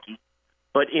as a rookie,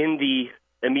 but in the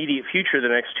immediate future, the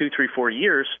next 2, 3, 4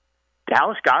 years,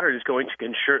 Dallas Goedert is going to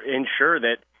ensure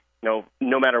that,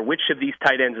 no matter which of these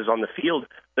tight ends is on the field,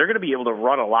 they're going to be able to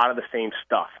run a lot of the same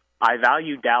stuff. I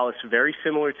value Dallas very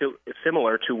similar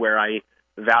to where I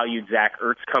valued Zach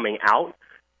Ertz coming out.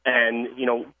 And,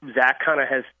 Zach kind of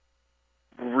has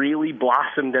really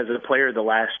blossomed as a player the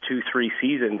last 2, 3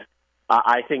 seasons.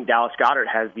 I think Dallas Goedert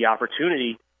has the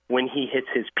opportunity, when he hits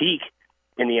his peak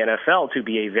in the NFL, to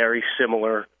be a very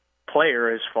similar player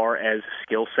as far as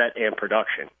skill set and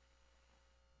production.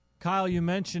 Kyle, you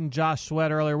mentioned Josh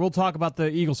Sweat earlier. We'll talk about the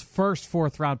Eagles' first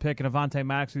fourth-round pick and Avonte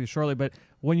Maddox with you shortly, but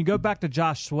when you go back to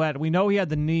Josh Sweat, we know he had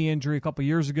the knee injury a couple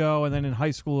years ago and then in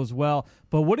high school as well,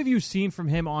 but what have you seen from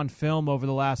him on film over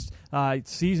the last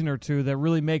season or two that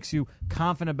really makes you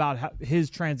confident about his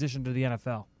transition to the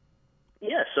NFL?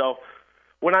 Yeah, so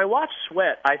when I watched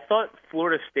Sweat, I thought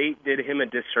Florida State did him a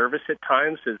disservice at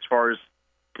times as far as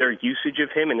their usage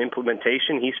of him and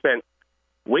implementation. He spent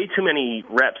way too many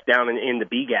reps down in the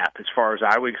B gap as far as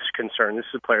I was concerned. This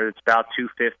is a player that's about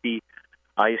 250.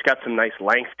 He's got some nice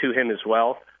length to him as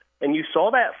well. And you saw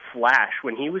that flash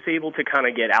when he was able to kind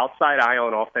of get outside eye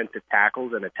on offensive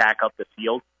tackles and attack up the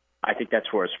field. I think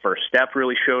that's where his first step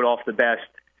really showed off the best.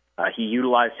 He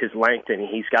utilized his length, and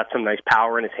he's got some nice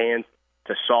power in his hands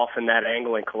to soften that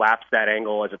angle and collapse that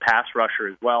angle as a pass rusher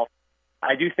as well.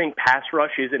 I do think pass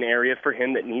rush is an area for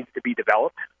him that needs to be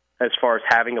developed as far as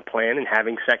having a plan and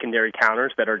having secondary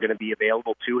counters that are going to be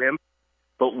available to him.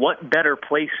 But what better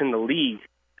place in the league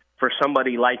for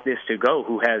somebody like this to go,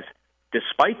 who has,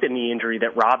 despite the knee injury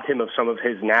that robbed him of some of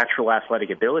his natural athletic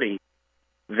ability,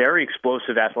 very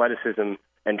explosive athleticism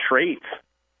and traits,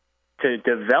 to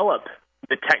develop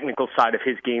the technical side of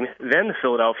his game than the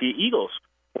Philadelphia Eagles,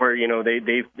 where,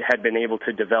 they had been able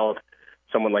to develop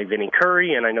someone like Vinny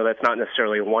Curry, and I know that's not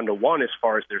necessarily a one-to-one as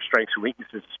far as their strengths and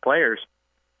weaknesses as players,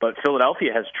 but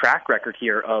Philadelphia has a track record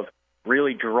here of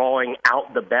really drawing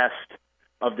out the best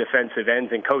of defensive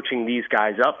ends and coaching these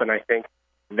guys up, and I think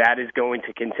that is going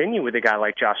to continue with a guy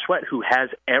like Josh Sweat, who has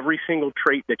every single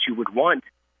trait that you would want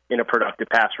in a productive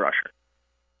pass rusher.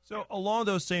 So along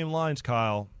those same lines,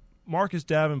 Kyle, Marcus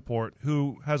Davenport,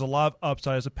 who has a lot of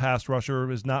upside as a pass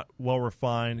rusher, is not well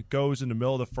refined, goes in the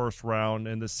middle of the first round,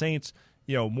 and the Saints,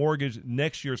 mortgage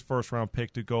next year's first round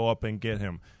pick to go up and get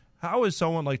him. How is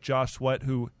someone like Josh Sweat,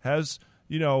 who has,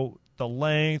 the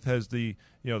length, has the,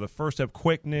 the first step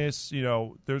quickness,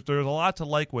 there's a lot to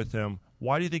like with him.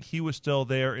 Why do you think he was still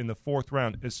there in the fourth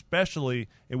round, especially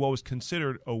in what was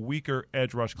considered a weaker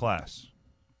edge rush class?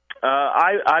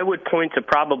 I would point to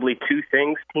probably two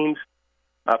things. Teams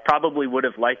probably would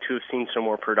have liked to have seen some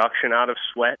more production out of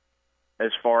Sweat,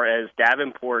 as far as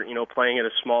Davenport, playing at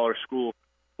a smaller school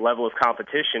level of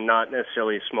competition, not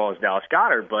necessarily as small as Dallas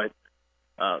Goedert, but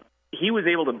he was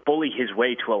able to bully his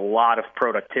way to a lot of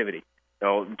productivity.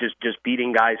 Just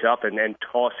beating guys up and then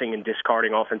tossing and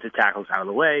discarding offensive tackles out of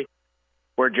the way.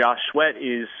 Where Josh Sweat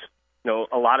is,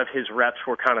 a lot of his reps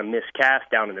were kind of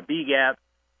miscast down in the B gap.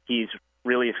 He's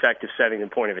really effective setting the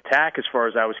point of attack as far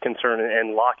as I was concerned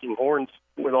and locking horns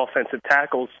with offensive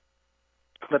tackles,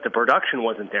 but the production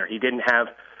wasn't there. He didn't have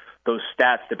those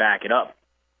stats to back it up.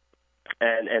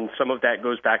 And some of that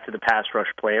goes back to the pass rush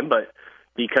plan, but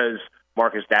because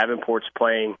Marcus Davenport's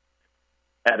playing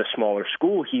at a smaller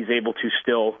school, he's able to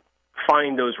still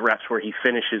find those reps where he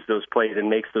finishes those plays and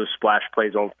makes those splash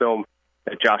plays on film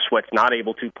that Josh Sweat's not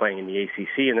able to playing in the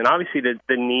ACC. And then obviously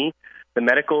the knee, the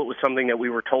medical, it was something that we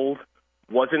were told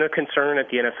wasn't a concern at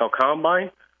the NFL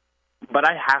Combine, but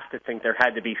I have to think there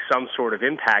had to be some sort of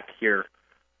impact here,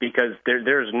 because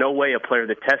there's no way a player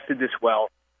that tested this well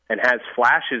and has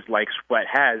flashes like Sweat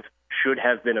has should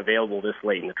have been available this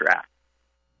late in the draft.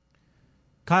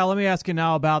 Kyle, let me ask you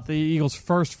now about the Eagles'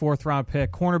 first fourth-round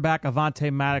pick, cornerback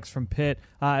Avonte Maddox from Pitt.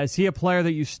 Is he a player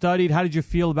that you studied? How did you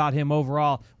feel about him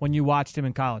overall when you watched him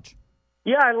in college?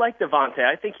 Yeah, I like Avonte.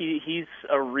 I think he's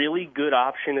a really good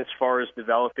option as far as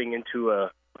developing into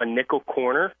a nickel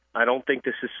corner. I don't think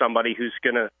this is somebody who's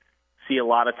going to see a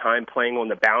lot of time playing on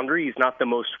the boundary. He's not the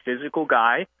most physical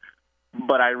guy,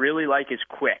 but I really like his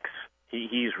quicks.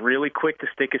 He's really quick to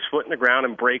stick his foot in the ground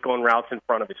and break on routes in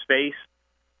front of his face.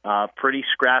 Pretty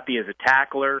scrappy as a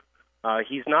tackler.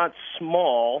 He's not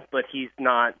small, but he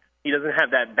doesn't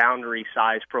have that boundary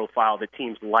size profile that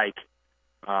teams like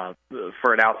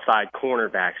for an outside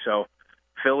cornerback. So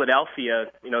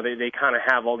Philadelphia, they kind of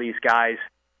have all these guys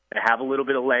that have a little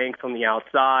bit of length on the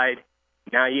outside.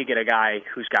 Now you get a guy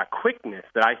who's got quickness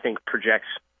that I think projects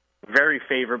very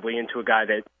favorably into a guy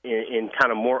that in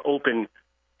kind of more open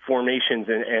formations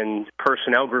and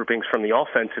personnel groupings from the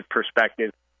offensive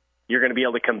perspective, you're going to be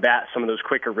able to combat some of those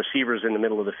quicker receivers in the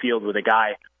middle of the field with a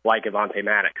guy like Avonte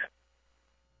Maddox.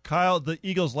 Kyle, the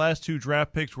Eagles' last 2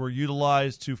 draft picks were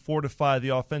utilized to fortify the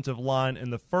offensive line,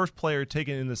 and the first player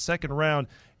taken in the second round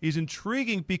is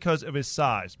intriguing because of his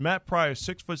size. Matt Pryor,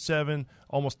 6'7",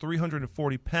 almost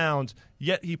 340 pounds,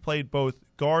 yet he played both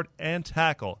guard and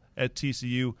tackle at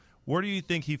TCU. Where do you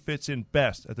think he fits in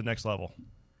best at the next level?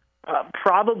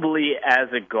 Probably as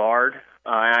a guard.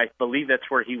 I believe that's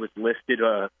where he was listed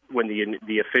when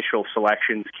the official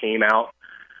selections came out.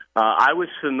 I was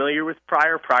familiar with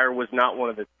Pryor. Pryor was not one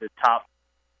of the top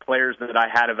players that I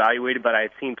had evaluated, but I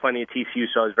had seen plenty of TCU,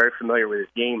 so I was very familiar with his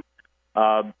game.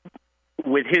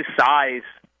 With his size,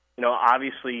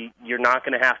 obviously you're not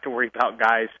going to have to worry about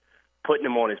guys putting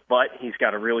him on his butt. He's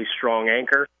got a really strong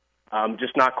anchor.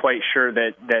 Just not quite sure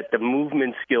that the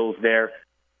movement skills there.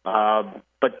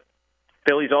 But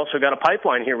Philly's also got a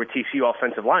pipeline here with TCU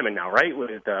offensive linemen now, right,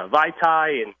 with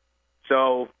Vaitai. And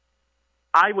so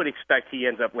I would expect he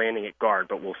ends up landing at guard,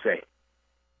 but we'll see.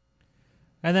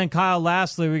 And then, Kyle,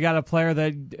 lastly, we got a player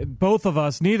that both of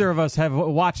us, neither of us have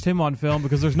watched him on film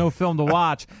because there's no film to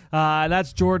watch.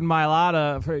 That's Jordan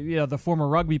Mailata, the former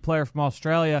rugby player from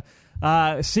Australia.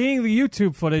 Seeing the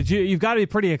YouTube footage, you've got to be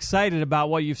pretty excited about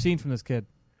what you've seen from this kid.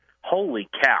 Holy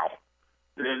cow.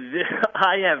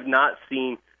 I have not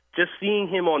seen, just seeing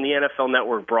him on the NFL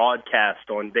Network broadcast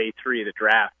on day 3 of the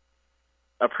draft,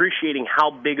 appreciating how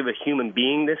big of a human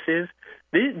being this is.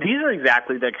 These are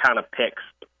exactly the kind of picks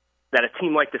that a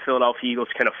team like the Philadelphia Eagles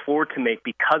can afford to make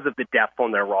because of the depth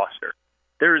on their roster.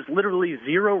 There is literally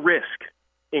zero risk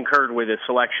incurred with a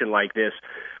selection like this,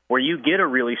 where you get a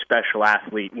really special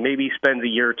athlete, maybe he spends a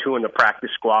year or 2 in the practice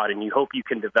squad, and you hope you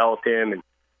can develop him. And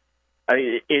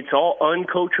it's all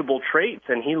uncoachable traits,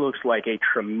 and he looks like a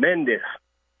tremendous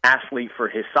athlete for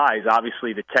his size.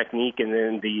 Obviously, the technique and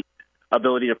then the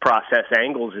ability to process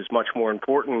angles is much more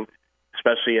important,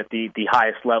 especially at the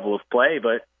highest level of play.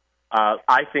 But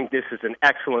I think this is an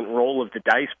excellent roll of the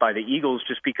dice by the Eagles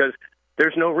just because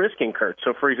there's no risk incurred.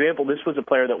 So, for example, this was a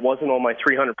player that wasn't on my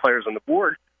 300 players on the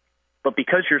board, but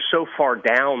because you're so far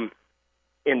down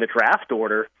in the draft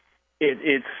order,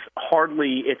 it's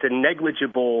a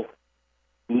negligible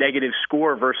negative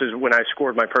score versus when I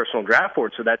scored my personal draft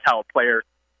board. So that's how a player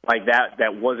like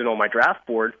that wasn't on my draft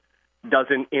board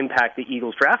doesn't impact the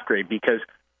Eagles draft grade because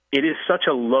it is such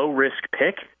a low-risk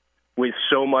pick with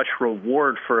so much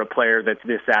reward for a player that's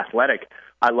this athletic.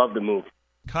 I love the move.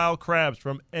 Kyle Krabs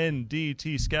from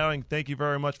NDT Scouting, thank you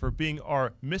very much for being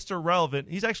our Mr. Relevant.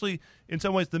 He's actually, in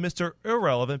some ways, the Mr.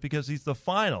 Irrelevant because he's the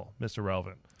final Mr.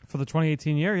 Relevant. For the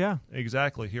 2018 year, yeah.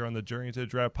 Exactly, here on the Journey to the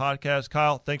Draft podcast.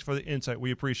 Kyle, thanks for the insight.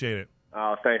 We appreciate it.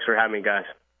 Thanks for having me, guys.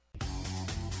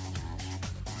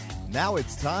 Now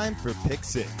it's time for Pick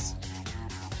 6.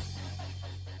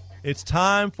 It's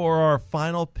time for our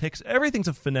final picks. Everything's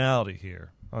a finality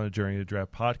here on the Journey to the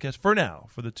Draft podcast for now,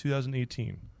 for the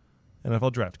 2018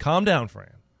 NFL Draft. Calm down,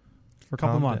 Fran. For a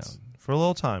couple months. Down. For a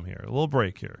little time here, a little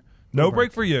break here. No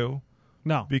break for you.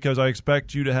 No. Because I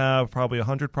expect you to have probably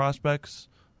 100 prospects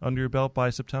under your belt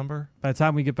by September. By the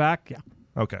time we get back, yeah.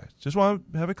 Okay. Just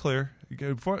want to have it clear.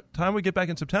 Before the time we get back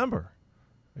in September,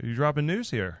 are you dropping news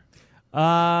here?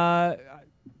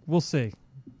 We'll see.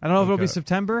 I don't know if it'll be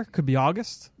September. Could be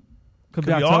August. Could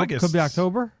be August. Could be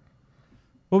October.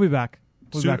 We'll be back.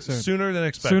 We'll be back soon. Sooner than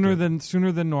expected.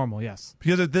 Sooner than normal, yes.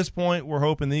 Because at this point, we're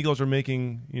hoping the Eagles are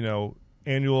making,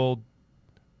 annual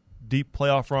deep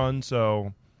playoff runs.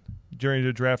 So during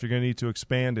the draft, you're going to need to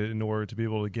expand it in order to be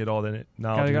able to get all that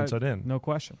knowledge and insight in. No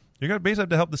question. You're going to basically have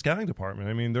to help the scouting department.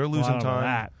 I mean, they're losing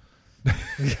time.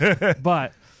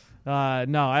 But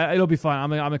no, it'll be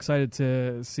fun. I'm excited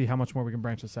to see how much more we can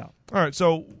branch this out. All right.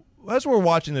 So as we're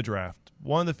watching the draft,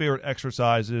 one of the favorite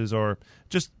exercises or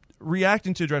just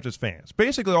reacting to the draft as fans.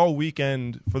 Basically, all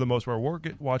weekend, for the most part, we're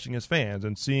watching as fans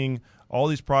and seeing all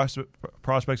these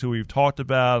prospects who we've talked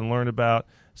about and learned about,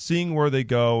 seeing where they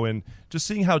go, and just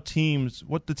seeing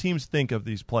what the teams think of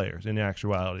these players in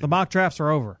actuality. The mock drafts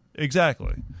are over.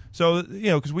 Exactly. So,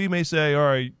 because we may say, all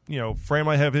right, Fran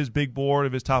might have his big board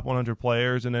of his top 100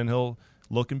 players, and then he'll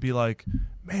look and be like,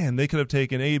 man, they could have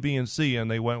taken A, B, and C, and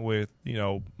they went with,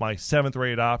 my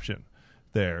 7th-rated option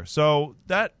there. So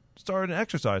that started an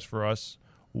exercise for us.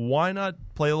 Why not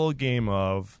play a little game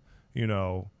of,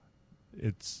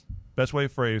 it's best way to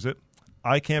phrase it,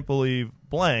 I can't believe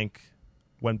blank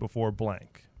went before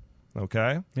blank.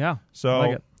 Okay? Yeah. So I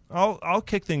like it. I'll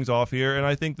kick things off here, and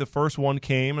I think the first one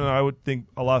came, and I would think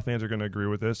a lot of fans are going to agree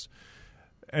with this.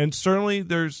 And certainly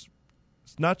it's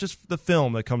not just the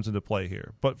film that comes into play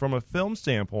here, but from a film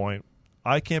standpoint,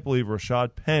 I can't believe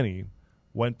Rashad Penny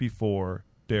went before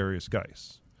Darius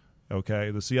Geis.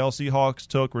 Okay, the Seattle Seahawks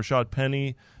took Rashad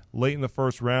Penny late in the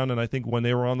first round, and I think when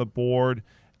they were on the board,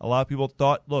 a lot of people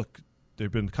thought, look,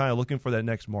 they've been kind of looking for that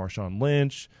next Marshawn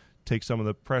Lynch, take some of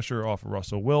the pressure off of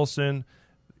Russell Wilson.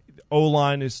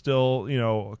 O-line is still,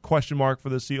 a question mark for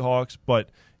the Seahawks, but,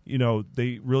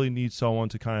 they really need someone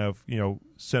to kind of,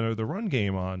 center the run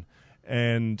game on.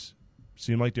 And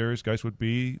seemed like Derrius Guice would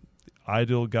be the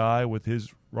ideal guy with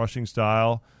his rushing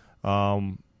style.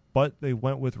 But they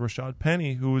went with Rashad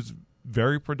Penny, who was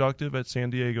very productive at San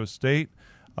Diego State.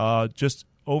 Just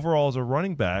overall as a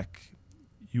running back,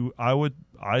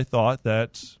 I thought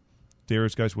that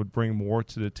Derrius Guice would bring more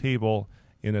to the table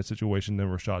in that situation than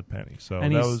Rashad Penny. So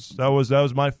that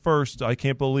was my first. I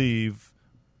can't believe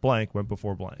blank went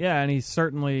before blank. Yeah, and he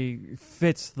certainly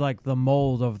fits like the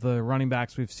mold of the running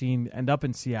backs we've seen end up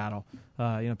in Seattle.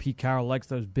 Pete Carroll likes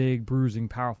those big, bruising,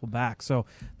 powerful backs. So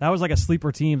that was like a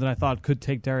sleeper team that I thought could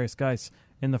take Derrius Guice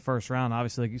in the first round.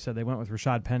 Obviously, like you said, they went with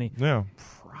Rashad Penny. Yeah,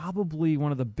 probably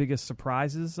one of the biggest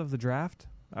surprises of the draft,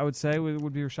 I would say,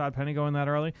 would be Rashad Penny going that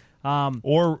early.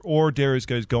 Or Derrius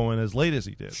Guice going as late as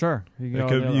he did. Sure. You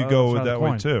go with that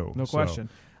way too. No question.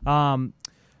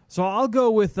 So I'll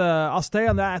go with I'll stay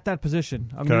on at that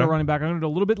position. I'm going to running back. I'm going to do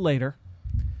a little bit later.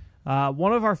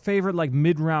 One of our favorite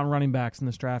mid-round running backs in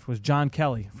this draft was John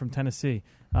Kelly from Tennessee.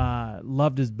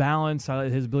 Loved his balance,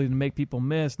 his ability to make people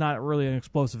miss. Not really an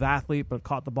explosive athlete, but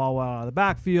caught the ball well out of the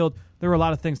backfield. There were a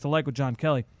lot of things to like with John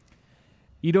Kelly.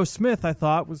 Ito Smith, I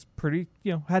thought, was pretty,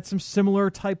 had some similar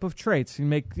type of traits.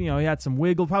 He had some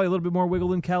wiggle, probably a little bit more wiggle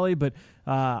than Kelly, but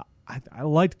I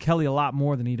liked Kelly a lot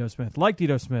more than Ito Smith. Liked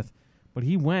Ito Smith, but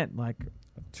he went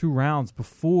 2 rounds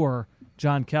before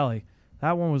John Kelly.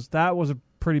 That was a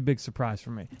pretty big surprise for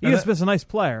me. Ito Smith's a nice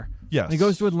player. Yes. And he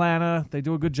goes to Atlanta. They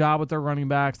do a good job with their running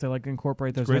backs. They like to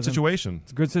incorporate those. Great situation.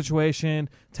 It's a good situation.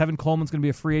 Tevin Coleman's going to be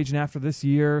a free agent after this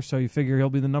year, so you figure he'll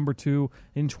be the number 2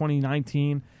 in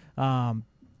 2019.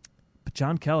 But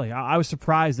John Kelly, I was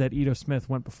surprised that Ito Smith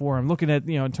went before him. Looking at,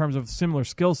 in terms of similar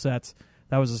skill sets,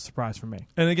 that was a surprise for me.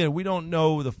 And again, we don't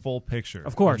know the full picture,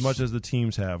 of course, as much as the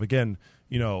teams have. Again,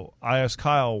 I asked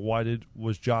Kyle,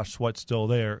 was Josh Sweat still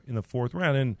there in the 4th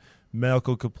round? And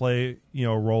Malcolm could play, a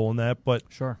role in that. But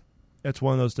sure, it's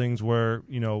one of those things where,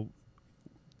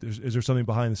 is there something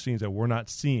behind the scenes that we're not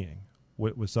seeing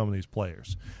with some of these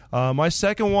players? My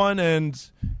second one, and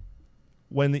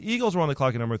when the Eagles were on the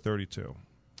clock at number 32,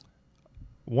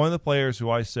 one of the players who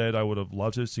I said I would have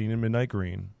loved to have seen in Midnight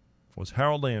Green was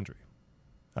Harold Landry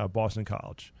out of Boston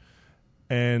College.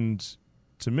 And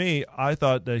to me, I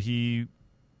thought that he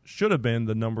should have been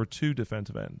the number 2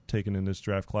 defensive end taken in this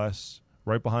draft class,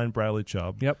 right behind Bradley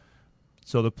Chubb. Yep.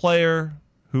 So the player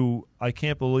who I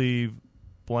can't believe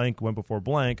blank went before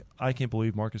blank, I can't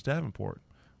believe Marcus Davenport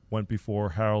went before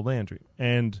Harold Landry.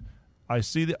 And I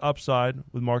see the upside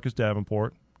with Marcus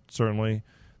Davenport. Certainly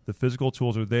the physical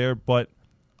tools are there, but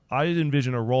I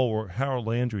envision a role where Harold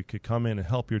Landry could come in and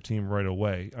help your team right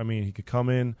away. I mean, he could come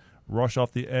in, rush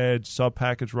off the edge,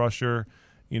 sub-package rusher,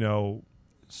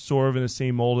 sort of in the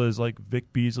same mold as like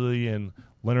Vic Beasley and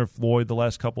Leonard Floyd the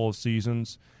last couple of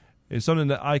seasons. It's something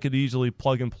that I could easily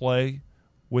plug and play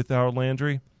with Harold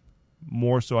Landry,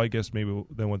 more so I guess maybe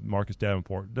than with Marcus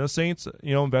Davenport. The Saints,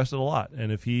 invested a lot, and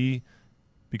if he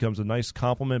becomes a nice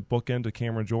complement bookend to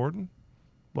Cameron Jordan,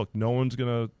 look, no one's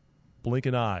going to blink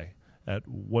an eye at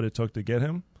what it took to get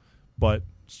him, but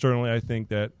certainly I think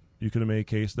that you could have made a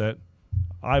case that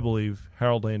I believe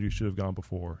Harold Landry should have gone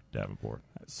before Davenport.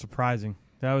 That's surprising.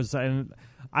 That was, and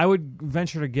I would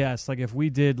venture to guess, if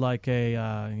we did what's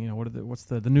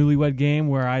the newlywed game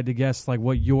where I had to guess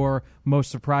what your most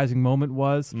surprising moment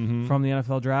was from the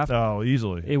NFL draft. Oh,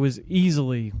 easily. It was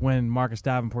easily when Marcus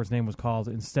Davenport's name was called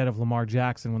instead of Lamar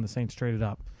Jackson when the Saints traded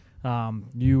up.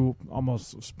 You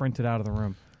almost sprinted out of the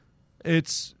room.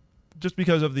 It's just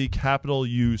because of the capital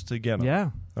used to get him.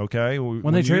 Yeah. Okay.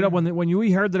 When they traded up, when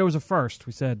we heard that it was a first,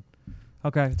 we said,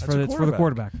 okay, it's for the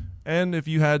quarterback. And if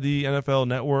you had the NFL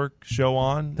Network show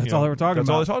on, that's all they were talking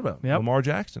about. That's all they talked about. Yep. Lamar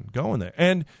Jackson going there.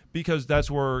 And because that's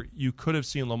where you could have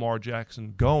seen Lamar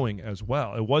Jackson going as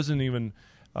well. It wasn't even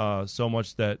so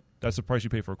much that's the price you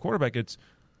pay for a quarterback. It's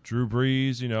Drew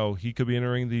Brees, he could be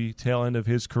entering the tail end of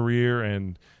his career,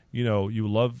 and, you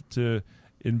love to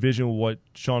envision what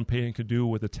Sean Payton could do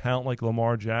with a talent like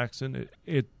Lamar Jackson.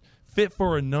 It fit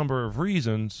for a number of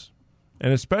reasons,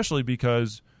 and especially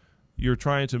because you're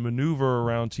trying to maneuver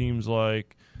around teams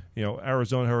like,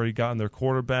 Arizona had already gotten their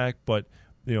quarterback, but,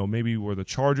 maybe were the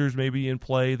Chargers maybe in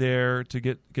play there to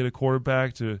get a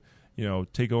quarterback to,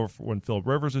 take over when Phillip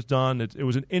Rivers is done. It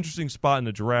was an interesting spot in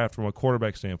the draft from a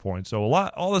quarterback standpoint. So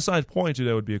all the signs point to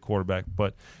that would be a quarterback.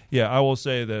 But yeah, I will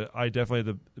say that I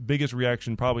definitely had the biggest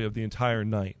reaction probably of the entire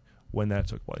night when that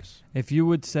took place. If you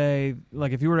would say,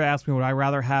 if you were to ask me, would I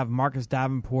rather have Marcus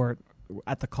Davenport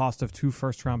at the cost of 2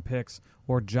 first-round picks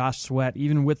or Josh Sweat,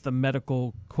 even with the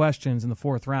medical questions in the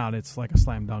 4th round, it's like a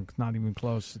slam dunk. Not even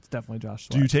close. It's definitely Josh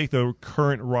Sweat. Do you take the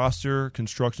current roster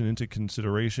construction into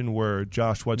consideration where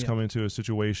Josh Sweat's coming into a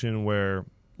situation where,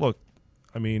 look,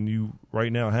 I mean, you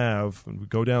right now have,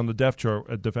 go down the depth chart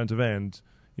at defensive end,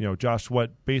 Josh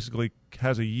Sweat basically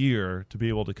has a year to be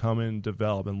able to come in,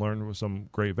 develop, and learn with some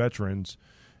great veterans.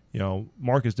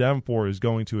 Marcus Davenport is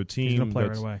going to a team He's going to play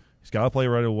right away. He's got to play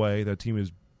right away. That team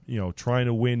is, trying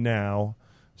to win now.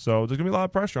 So there's going to be a lot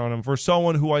of pressure on him for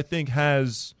someone who I think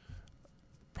has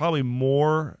probably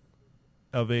more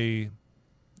of a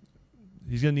 –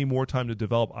 he's going to need more time to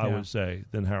develop, I would say,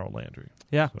 than Harold Landry.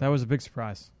 Yeah, that was a big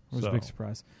surprise. I'm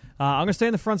going to stay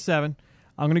in the front 7.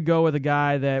 I'm going to go with a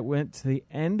guy that went to the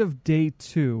end of day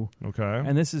 2. Okay.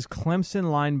 And this is Clemson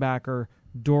linebacker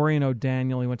Dorian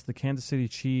O'Daniel. He went to the Kansas City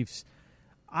Chiefs.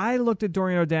 I looked at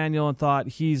Dorian O'Daniel and thought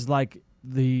he's like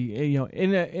in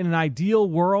an ideal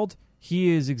world,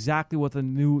 he is exactly what the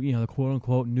new, the quote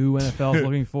unquote new NFL is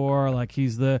looking for. Like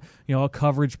he's the, a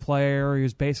coverage player. He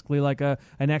was basically like an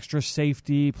extra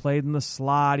safety, played in the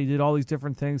slot. He did all these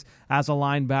different things as a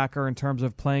linebacker in terms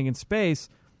of playing in space.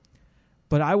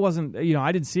 But I wasn't,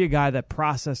 I didn't see a guy that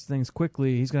processed things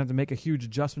quickly. He's going to have to make a huge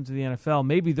adjustment to the NFL.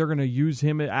 Maybe they're going to use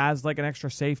him as like an extra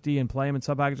safety and play him in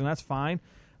sub-package, and that's fine.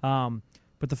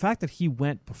 But the fact that he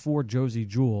went before Josey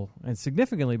Jewell and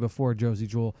significantly before Josey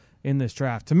Jewell in this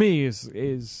draft, to me,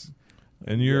 is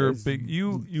and you're big.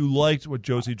 You liked what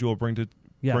Josey Jewell bring to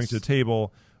the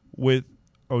table with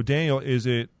O'Daniel. Is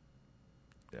it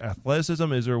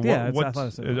athleticism? Is there it's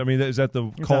athleticism. I mean, is that the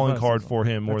calling card for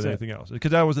him more than anything else? Because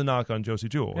that was a knock on Josey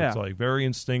Jewell. Yeah. It's like very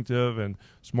instinctive and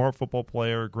smart football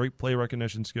player, great play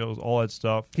recognition skills, all that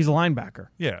stuff. He's a linebacker.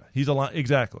 Yeah, he's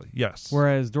exactly. Yes.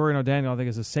 Whereas Dorian O'Daniel, I think,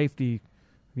 is a safety,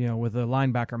 with a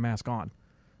linebacker mask on.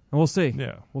 And we'll see.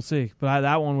 Yeah, we'll see. But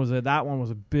that one was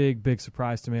a big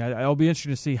surprise to me. It'll be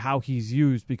interesting to see how he's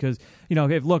used because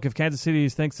if Kansas City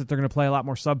thinks that they're going to play a lot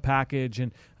more sub package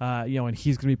and and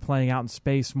he's going to be playing out in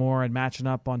space more and matching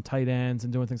up on tight ends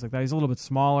and doing things like that. He's a little bit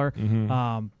smaller.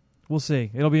 Mm-hmm. We'll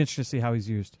see. It'll be interesting to see how he's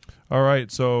used. All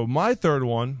right. So my third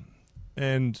one,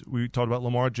 and we talked about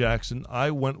Lamar Jackson.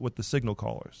 I went with the signal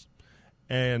callers,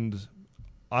 and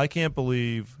I can't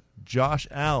believe Josh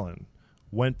Allen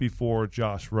went before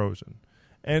Josh Rosen.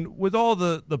 And with all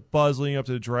the buzz leading up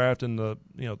to the draft and the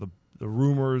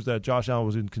rumors that Josh Allen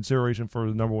was in consideration for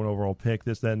the number 1 overall pick,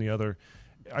 this, that, and the other,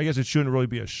 I guess it shouldn't really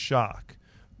be a shock.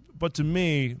 But to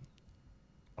me,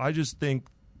 I just think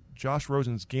Josh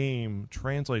Rosen's game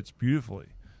translates beautifully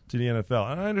to the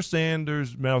NFL. And I understand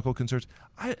there's medical concerns.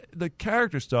 The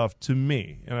character stuff, to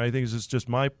me, and I think it's just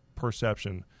my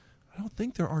perception, I don't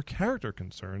think there are character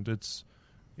concerns.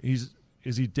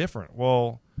 Is he different?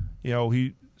 Well,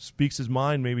 he speaks his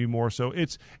mind maybe more so.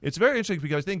 It's very interesting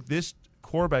because I think this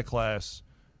quarterback class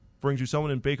brings you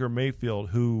someone in Baker Mayfield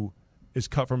who is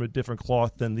cut from a different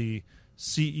cloth than the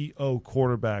CEO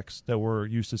quarterbacks that we're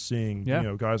used to seeing.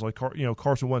 Yeah. Guys like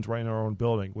Carson Wentz right in our own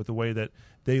building with the way that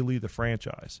they lead the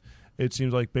franchise. It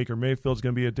seems like Baker Mayfield's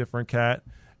going to be a different cat,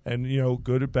 and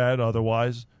good or bad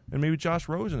otherwise. And maybe Josh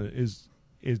Rosen is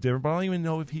different, but I don't even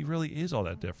know if he really is all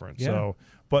that different. Yeah. So,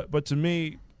 but to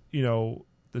me,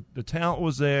 the talent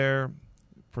was there,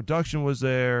 production was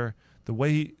there, the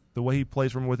way he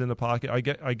plays from within the pocket. I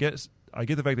get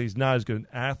the fact that he's not as good an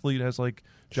athlete as like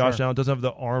Josh Allen, doesn't have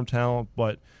the arm talent,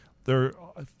 but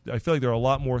I feel like there are a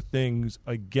lot more things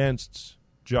against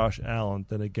Josh Allen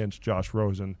than against Josh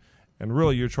Rosen, and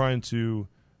really you're trying to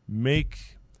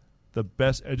make the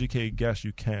best educated guess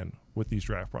you can with these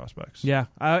draft prospects. Yeah,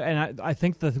 I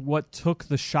think that what took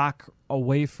the shock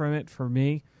away from it for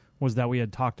me was that we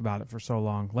had talked about it for so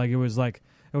long. It was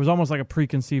almost like a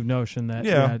preconceived notion that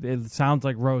it sounds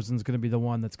like Rosen's going to be the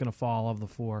one that's going to fall of the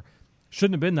 4.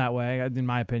 Shouldn't have been that way, in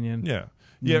my opinion. Yeah,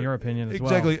 in your opinion as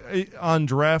well. Exactly. On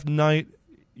draft night,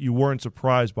 you weren't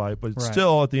surprised by it, but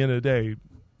still, at the end of the day,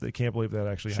 they can't believe that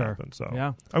actually happened. So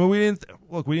yeah, I mean, we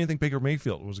didn't think Baker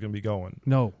Mayfield was going to be going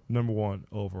number 1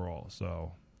 overall.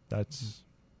 So that's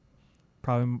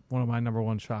probably one of my number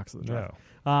 1 shocks of the draft.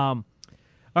 Yeah.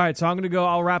 All right, so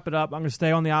I'll wrap it up. I'm going to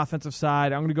stay on the offensive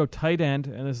side. I'm going to go tight end,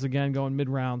 and this is, again, going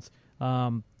mid-rounds.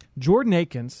 Jordan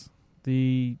Akins,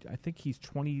 I think he's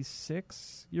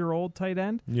 26-year-old tight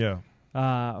end. Yeah.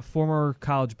 Former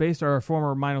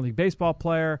former minor league baseball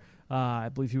player. I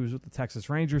believe he was with the Texas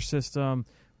Rangers system.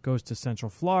 goes to Central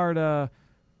Florida,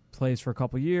 plays for a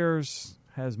couple years,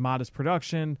 has modest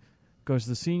production, goes to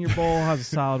the Senior Bowl, has a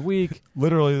solid week.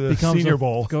 Literally the Senior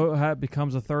Bowl.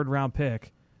 Becomes a third-round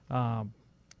pick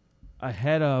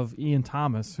ahead of Ian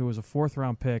Thomas, who was a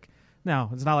fourth-round pick. Now,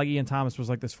 it's not like Ian Thomas was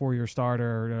like this 4-year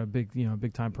starter or a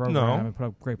big-time program and put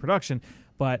up great production,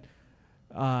 but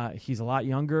he's a lot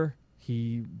younger.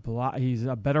 He's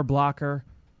a better blocker.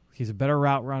 He's a better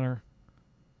route runner.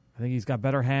 I think he's got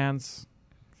better hands.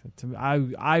 To me,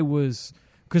 I was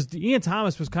because Ian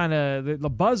Thomas was kind of the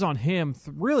buzz on him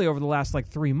really over the last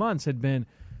 3 months had been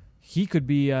he could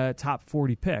be a top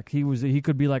 40 pick. He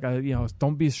could be like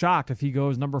don't be shocked if he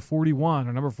goes number 41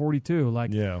 or number 42.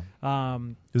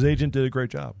 His agent did a great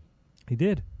job. He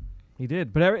did.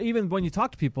 But even when you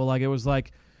talk to people, it was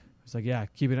like yeah,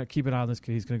 keep it on this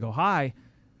kid. He's going to go high.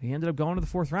 He ended up going to the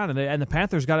fourth round, and the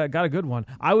Panthers got a good one.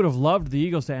 I would have loved the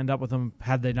Eagles to end up with him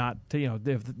had they not.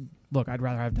 Look, I'd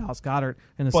rather have Dallas Goedert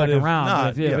in the second round.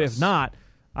 Not, if not,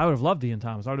 I would have loved Ian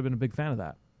Thomas. I would have been a big fan of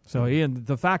that. So Ian,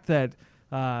 the fact that,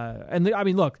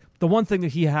 look, the one thing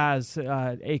that he has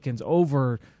Akins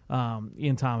over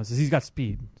Ian Thomas is he's got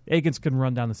speed. Akins can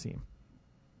run down the seam.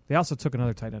 They also took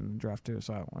another tight end in the draft too.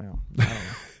 So I don't know.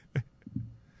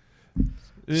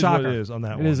 It is Shocker. what it is on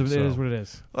that one. It is what it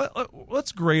is.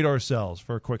 Let's grade ourselves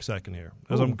for a quick second here.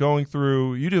 As I'm going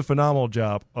through, you do a phenomenal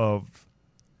job of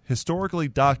historically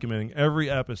documenting every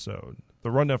episode, the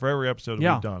rundown for every episode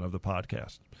we've done of the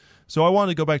podcast. So I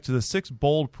wanted to go back to the 6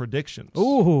 bold predictions.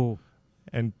 Ooh.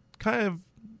 And kind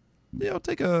of,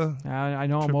 take a... I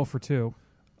know I'm 0 for 2.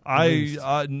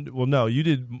 Well, no, you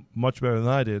did much better than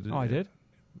I did. Oh, I did?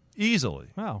 Easily.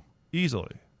 Wow.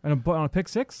 Easily. And on a pick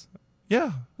 6?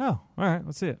 Yeah. Oh, all right.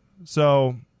 Let's see it.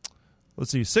 So,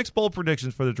 let's see. 6 bold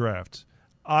predictions for the draft.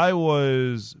 I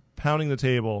was pounding the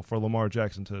table for Lamar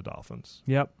Jackson to the Dolphins.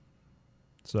 Yep.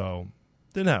 So,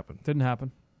 didn't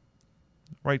happen.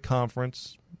 Right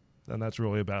conference, and that's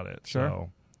really about it. Sure.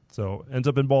 So ends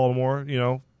up in Baltimore,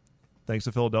 thanks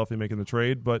to Philadelphia making the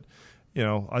trade. But,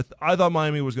 I thought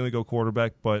Miami was going to go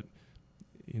quarterback, but,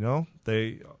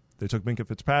 they took Minkah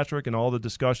Fitzpatrick, and all the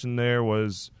discussion there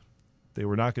was they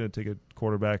were not going to take a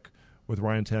quarterback with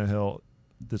Ryan Tannehill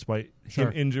despite him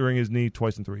injuring his knee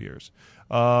twice in 3 years.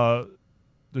 The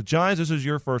Giants, this is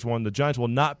your first one. The Giants will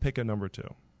not pick a number 2.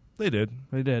 They did.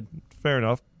 Fair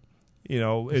enough.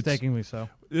 Mistakenly so.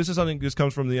 This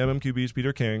comes from the MMQB's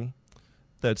Peter King,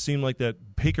 that seemed like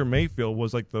that Baker Mayfield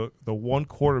was like the one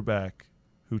quarterback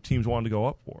who teams wanted to go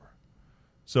up for.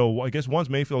 So I guess once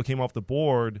Mayfield came off the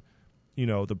board,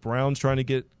 the Browns trying to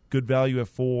get good value at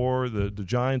 4, the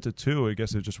Giants at 2. I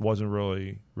guess it just wasn't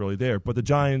really there. But the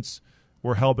Giants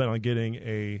were hell-bent on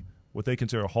getting what they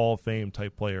consider a Hall of Fame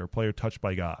type player touched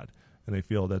by God, and they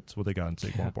feel that's what they got in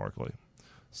Saquon Barkley.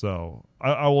 So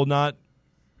I will not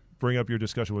bring up your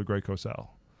discussion with Greg Cosell.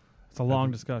 It's a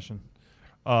long discussion.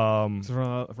 It's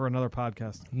for another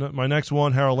podcast. My next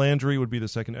one, Harold Landry would be the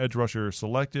second edge rusher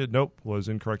selected. Nope, was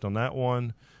incorrect on that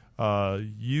one.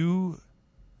 You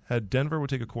had Denver would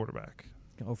take a quarterback.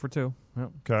 0 for 2. Yep.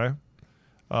 Okay.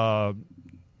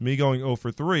 Me going 0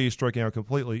 for 3, striking out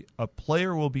completely. A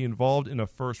player will be involved in a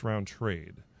first-round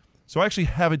trade. So I actually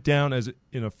have it down as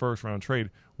in a first-round trade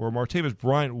where Martavis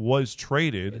Bryant was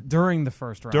traded. During the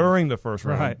first round.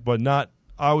 Right. But not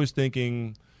 – I was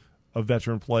thinking a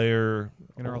veteran player.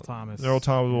 Earl Thomas. Earl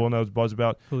Thomas was the one that was buzzed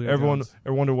about. Everyone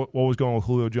wondered what was going on with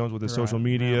Julio Jones with his social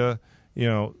media.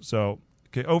 Yeah. So,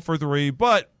 0 for 3.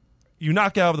 But you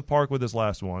knock out of the park with this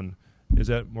last one is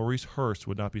that Maurice Hurst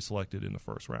would not be selected in the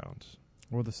first round.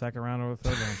 Or the second round or the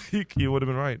third round. He would have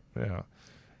been right. Yeah.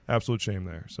 Absolute shame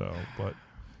there. So, but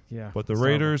yeah. But the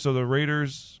Raiders, they're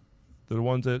the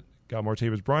ones that got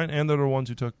Martavis Bryant, and they're the ones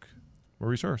who took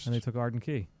Maurice Hurst. And they took Arden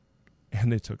Key.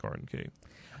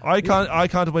 I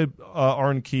contemplate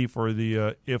Arden Key for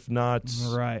the if not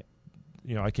right.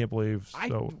 I can't believe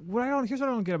so. Here's what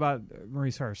I don't get about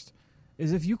Maurice Hurst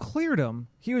is if you cleared him,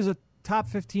 he was a top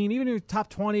 15, even if he was top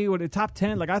 20 or top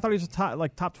 10. I thought he was a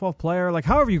top 12 player.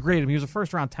 However you grade him, he was a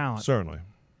first round talent. Certainly.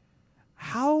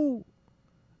 How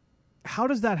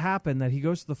does that happen that he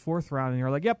goes to the fourth round and you're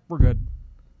like, yep, we're good?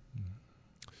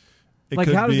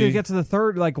 How does he get to the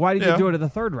third? Why did you do it at the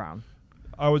third round?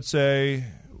 I would say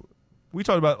we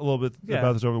talked about a little bit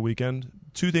about this over the weekend.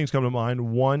 2 things come to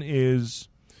mind. One is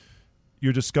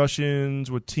your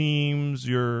discussions with teams,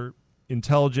 your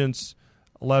intelligence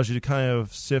allows you to kind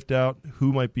of sift out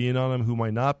who might be in on him, who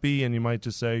might not be, and you might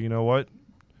just say, you know what,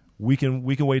 we can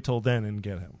wait till then and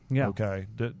get him. Yeah. Okay,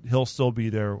 he'll still be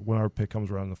there when our pick comes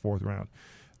around in the 4th round.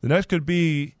 The next could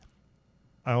be,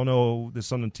 I don't know, this is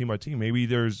something team by team. Maybe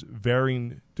there's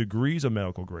varying degrees of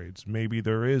medical grades. Maybe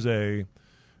there is a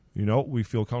we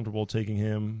feel comfortable taking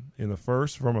him in the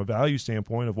first from a value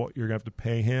standpoint of what you're going to have to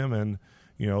pay him and,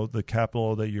 the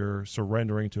capital that you're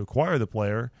surrendering to acquire the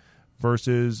player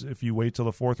versus if you wait till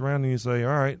the fourth round and you say,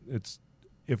 all right,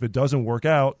 if it doesn't work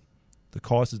out, the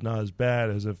cost is not as bad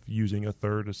as if using a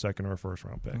third, a second, or a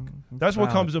first-round pick. That's what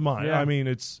comes to mind. Yeah. I mean,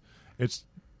 it's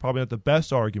probably not the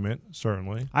best argument,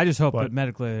 certainly. I just hope that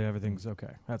medically everything's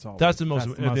okay. That's all. That's the most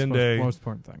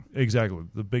important thing. Exactly.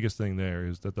 The biggest thing there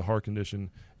is that the heart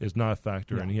condition is not a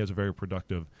factor, and he has a very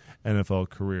productive NFL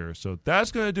career. So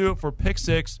that's going to do it for Pick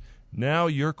 6. Now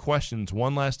your questions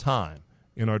one last time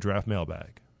in our draft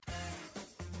mailbag.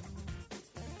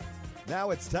 Now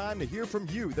it's time to hear from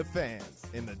you, the fans,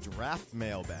 in the draft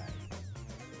mailbag.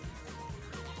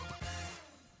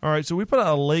 All right, so we put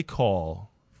out a late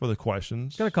call for the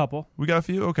questions. Got a couple. We got a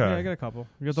few? Okay. Yeah, I got a couple.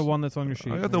 You got the one that's on your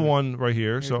sheet. I got the one right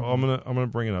here, so I'm gonna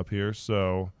bring it up here.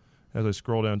 So as I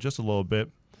scroll down just a little bit,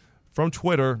 from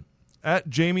Twitter,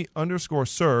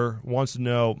 @Jamie_Sir wants to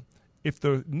know if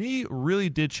the knee really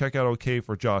did check out okay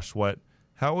for Josh Sweat.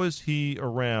 How is he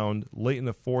around late in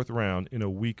the fourth round in a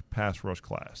weak pass rush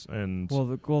class? And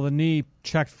the knee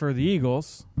checked for the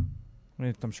Eagles.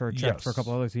 I'm sure it checked for a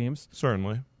couple other teams.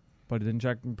 Certainly, but it didn't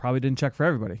check. Probably didn't check for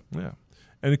everybody. Yeah,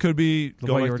 and it could be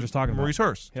what you were just talking about. Maurice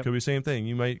Hurst. Yep. Could be the same thing.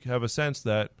 You might have a sense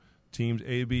that teams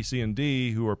A, B, C, and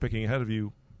D who are picking ahead of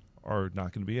you are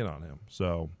not going to be in on him.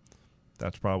 So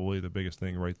that's probably the biggest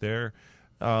thing right there.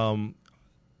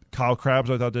 Kyle Krabs,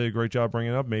 I thought, did a great job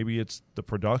bringing it up. Maybe it's the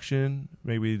production.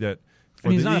 Maybe that for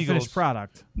and he's the not Eagles, a finished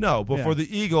product. No, but for the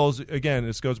Eagles, again,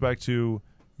 this goes back to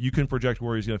you can project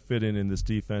where he's going to fit in this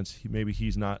defense. Maybe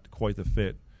he's not quite the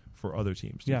fit for other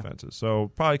teams' defenses.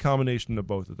 So probably a combination of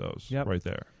both of those right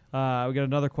there. We got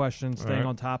another question, staying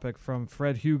on topic, from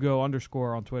Fred Hugo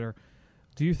 _ on Twitter.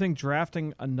 Do you think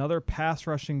drafting another pass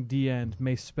rushing D end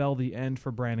may spell the end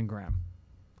for Brandon Graham?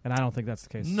 And I don't think that's the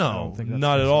case. No,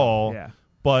 not at all. Yeah.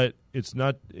 But it's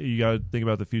not. You got to think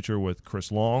about the future with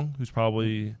Chris Long, who's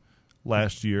probably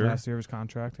last year of his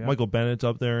contract. Yeah. Michael Bennett's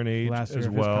up there in age last year as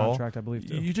of well. His contract, I believe.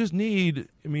 Too. You just need.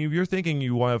 I mean, if you're thinking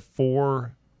you want to have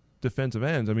 4 defensive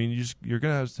ends, I mean, you're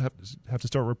going to have to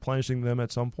start replenishing them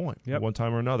at some point, one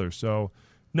time or another. So,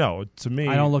 no, to me,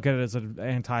 I don't look at it as an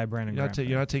anti-Brandon Graham.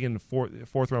 You're not taking the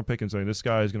fourth round pick and saying this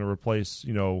guy is going to replace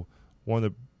one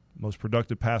of the most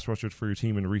productive pass rushers for your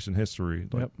team in recent history.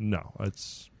 No,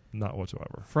 it's. Not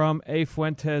whatsoever. From A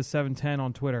Fuentes 710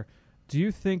 on Twitter, do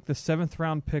you think the 7th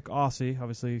round pick Aussie,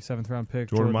 obviously 7th round pick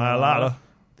Jordan Mailata,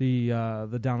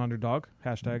 the down underdog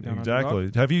hashtag down exactly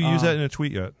underdog. Have you used that in a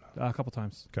tweet yet? A couple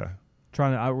times. Okay.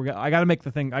 I got to make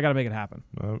the thing. I got to make it happen.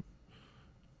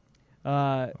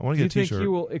 I want to get a T-shirt. Do you think he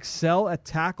will excel at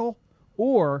tackle,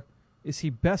 or is he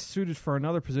best suited for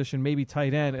another position, maybe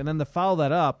tight end? And then to follow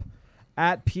that up,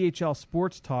 at PHL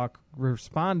Sports Talk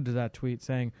responded to that tweet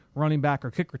saying running back or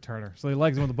kick returner. So he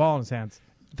likes him with the ball in his hands.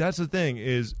 That's the thing,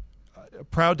 is a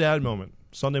proud dad moment,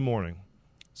 Sunday morning.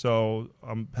 So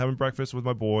I'm having breakfast with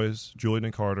my boys, Julian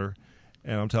and Carter,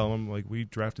 and I'm telling them, like, we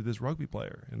drafted this rugby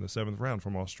player in the 7th round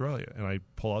from Australia. And I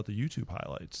pull out the YouTube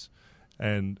highlights.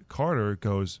 And Carter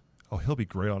goes, oh, he'll be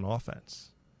great on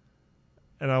offense.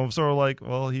 And I'm sort of like,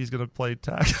 well, he's going to play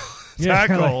tackle. Like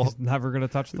he's never going to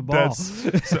touch the ball.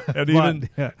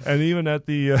 And even at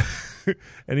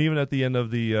the end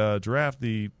of the draft,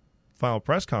 the final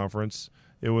press conference,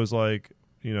 it was like,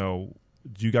 do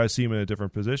you guys see him in a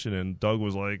different position? And Doug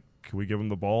was like, can we give him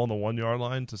the ball on the 1 yard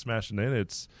line to smash it in?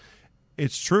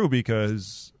 It's true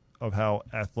because of how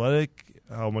athletic,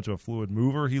 how much of a fluid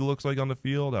mover he looks like on the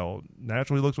field, how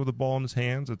natural he looks with the ball in his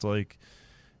hands. It's like,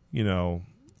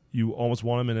 you almost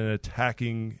want him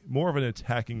in more of an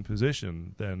attacking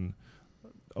position than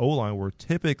O-line, where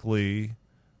typically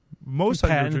most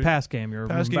in the pass game you're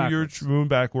moving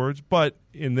backwards. But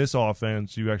in this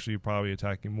offense, you actually probably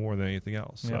attacking more than anything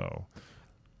else. Yep.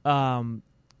 So,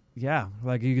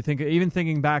 like you could think, even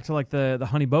thinking back to like the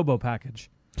Honey Bobo package,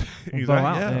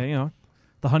 exactly,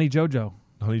 the Honey Jojo.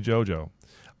 Honey Jojo.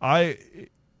 I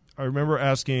remember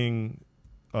asking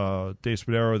Dave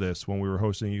Spadaro this when we were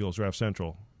hosting Eagles Draft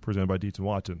Central, presented by Dietz and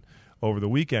Watson, over the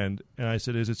weekend, and I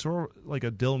said, is it sort of like a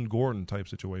Dylan Gordon type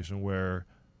situation where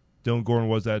Dylan Gordon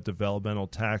was that developmental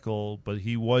tackle, but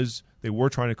they were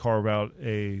trying to carve out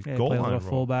a goal line role.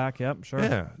 Fullback, yep, sure.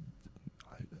 Yeah.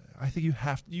 I think you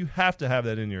have to have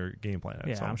that in your game plan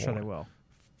at some point. Sure they will.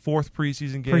 4th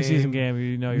preseason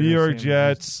game. New York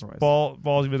Jets,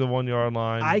 balls into the 1 yard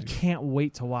line. I can't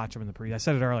wait to watch him in the preseason. I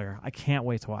said it earlier. I can't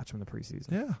wait to watch him in the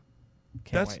preseason. Yeah.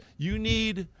 Can't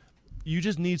wait. You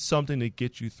just need something to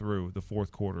get you through the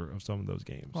fourth quarter of some of those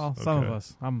games. Well, some of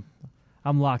us. I'm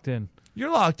locked in.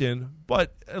 You're locked in,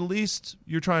 but at least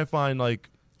you're trying to find, like,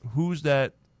 who's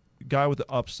that guy with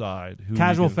the upside.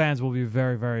 Casual fans will be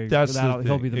very, very. That's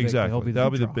he'll be the exactly. big, that'll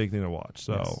be draw. the big thing to watch.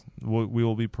 So Yes. we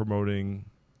will be promoting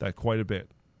that quite a bit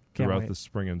Can't throughout wait. the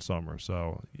spring and summer.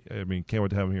 So I mean, can't wait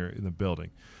to have him here in the building.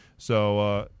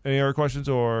 So any other questions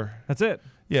or? That's it.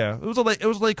 Yeah, it was a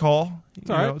late call.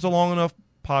 all right. It's a long enough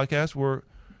podcast. We're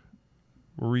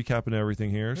recapping everything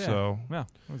here. Yeah. So Yeah,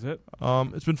 that was it.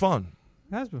 it's been fun.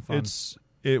 It has been fun.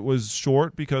 It was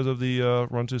short because of the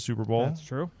run to the Super Bowl. That's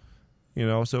true.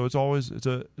 So it's always it's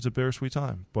a bittersweet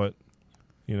time. But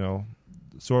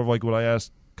sort of like what I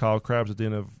asked Kyle Krabs at the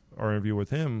end of our interview with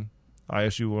him. I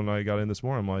asked you when I got in this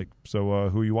morning. I'm like, so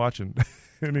who are you watching?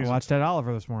 And I watched Ed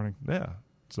Oliver this morning. Yeah.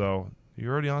 So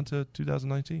you're already on to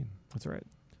 2019. That's right.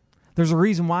 There's a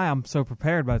reason why I'm so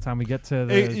prepared by the time we get to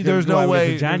the. There's no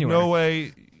way. January. There's no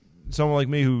way. Someone like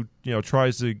me who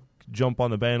tries to jump on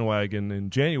the bandwagon in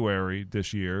January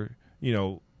this year.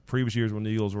 Previous years when the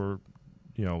Eagles were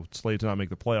slated to not make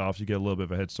the playoffs, you get a little bit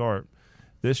of a head start.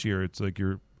 This year, it's like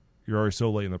you're already so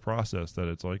late in the process that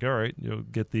it's like, all right,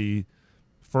 get the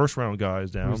first round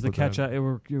guys down. It was the catch up. It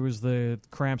was the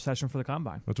cramp session for the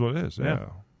combine. That's what it is. Yeah. Yeah.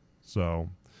 So,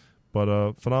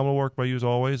 but phenomenal work by you as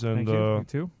always, and Thank you.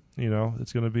 You too.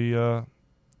 it's going to be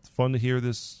fun to hear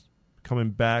this coming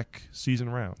back season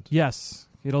round. Yes,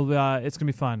 it'll. It's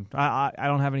gonna be fun. I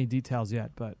don't have any details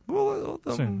yet, but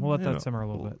soon we'll let that simmer a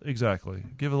little bit. Exactly.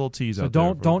 Give a little tease So out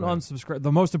don't there. unsubscribe.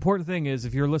 The most important thing is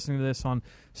if you're listening to this on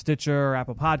Stitcher or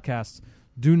Apple Podcasts,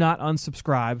 do not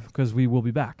unsubscribe because we will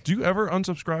be back. Do you ever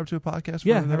unsubscribe to a podcast?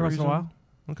 Yeah, for that every once in a reason? while.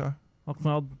 Okay.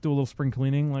 I'll do a little spring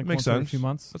cleaning, like Makes once every sense. few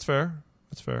months. That's fair.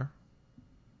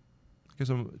 I guess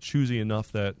I'm choosy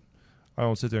enough that I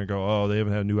don't sit there and go, oh, they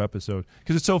haven't had a new episode.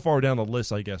 Because it's so far down the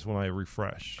list, I guess, when I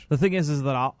refresh. The thing is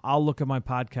that I'll look at my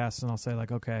podcast and I'll say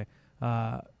like, okay,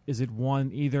 is it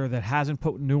one either that hasn't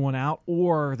put a new one out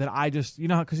or that I just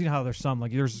because you know how there's some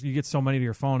like you get so many to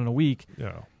your phone in a week,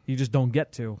 Yeah. you just don't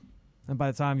get to, and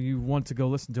by the time you want to go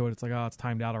listen to it, it's like, oh, it's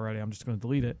timed out already. I'm just going to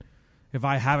delete it. If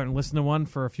I haven't listened to one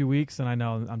for a few weeks, then I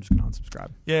know I'm just going to unsubscribe.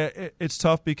 Yeah, it's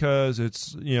tough because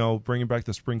it's, bringing back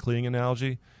the spring cleaning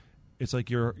analogy, it's like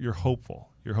you're hopeful.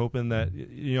 You're hoping that,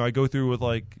 I go through with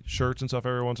like shirts and stuff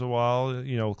every once in a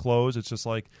while, clothes. It's just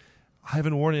like, I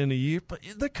haven't worn it in a year, but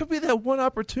there could be that one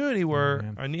opportunity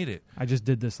where I need it. I just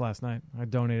did this last night. I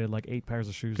donated like 8 pairs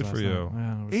of shoes Good last for you.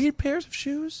 night. Yeah, 8 pairs of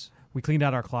shoes? we cleaned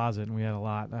out our closet and we had a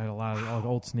lot. I had a lot of like,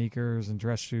 old sneakers and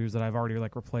dress shoes that I've already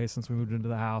like replaced since we moved into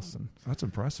the house. And That's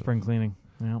impressive. spring cleaning.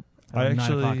 Yeah, I at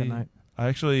 9 o'clock at night.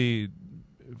 actually,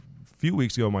 a few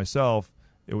weeks ago myself,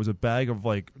 it was a bag of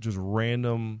like just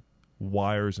random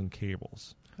wires and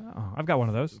cables Oh, I've got one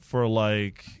of those. for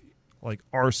like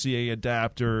RCA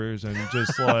adapters and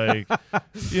just like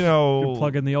You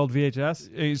plug in the old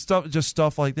VHS.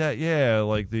 stuff like that. Yeah,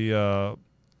 like the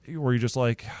where you just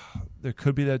like there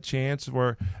could be that chance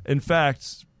where, in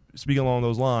fact, speaking along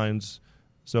those lines,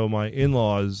 so my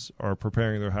in-laws are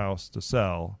preparing their house to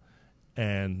sell,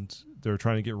 and they're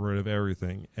trying to get rid of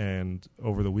everything. And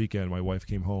over the weekend, my wife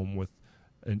came home with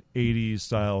an 80s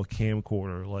style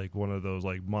camcorder, like one of those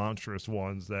like monstrous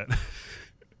ones that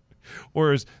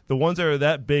whereas the ones that are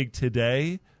that big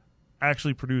today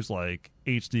actually produce like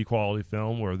HD quality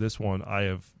film, where this one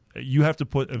you have to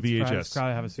put a VHS. It's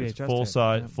probably have a VHS It's tape.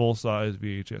 full size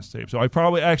VHS tape. So I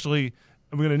probably actually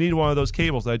I'm going to need one of those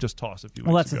cables that I just tossed a few weeks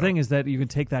ago. Well, that's the thing is that you can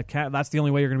take that that's the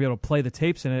only way you're going to be able to play the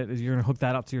tapes in it is you're going to hook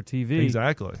that up to your TV.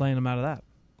 Exactly. Playing them out of that.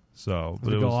 So,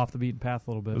 But go off the beaten path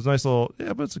a little bit. It was a nice little,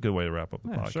 but it's a good way to wrap up the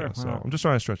Yeah, podcast. sure, why So not? I'm just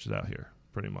trying to stretch it out here,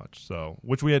 pretty much. So,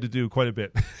 which we had to do quite a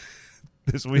bit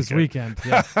this weekend. This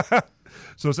weekend, yeah.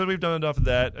 So since we've done enough of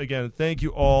that, again, thank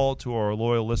you all to our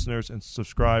loyal listeners and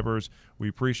subscribers. We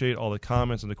appreciate all the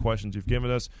comments and the questions you've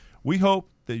given us. We hope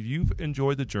that you've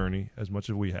enjoyed the journey as much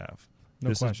as we have. No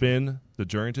This has question. been the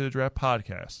Journey to the Draft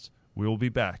podcast. We will be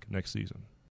back next season.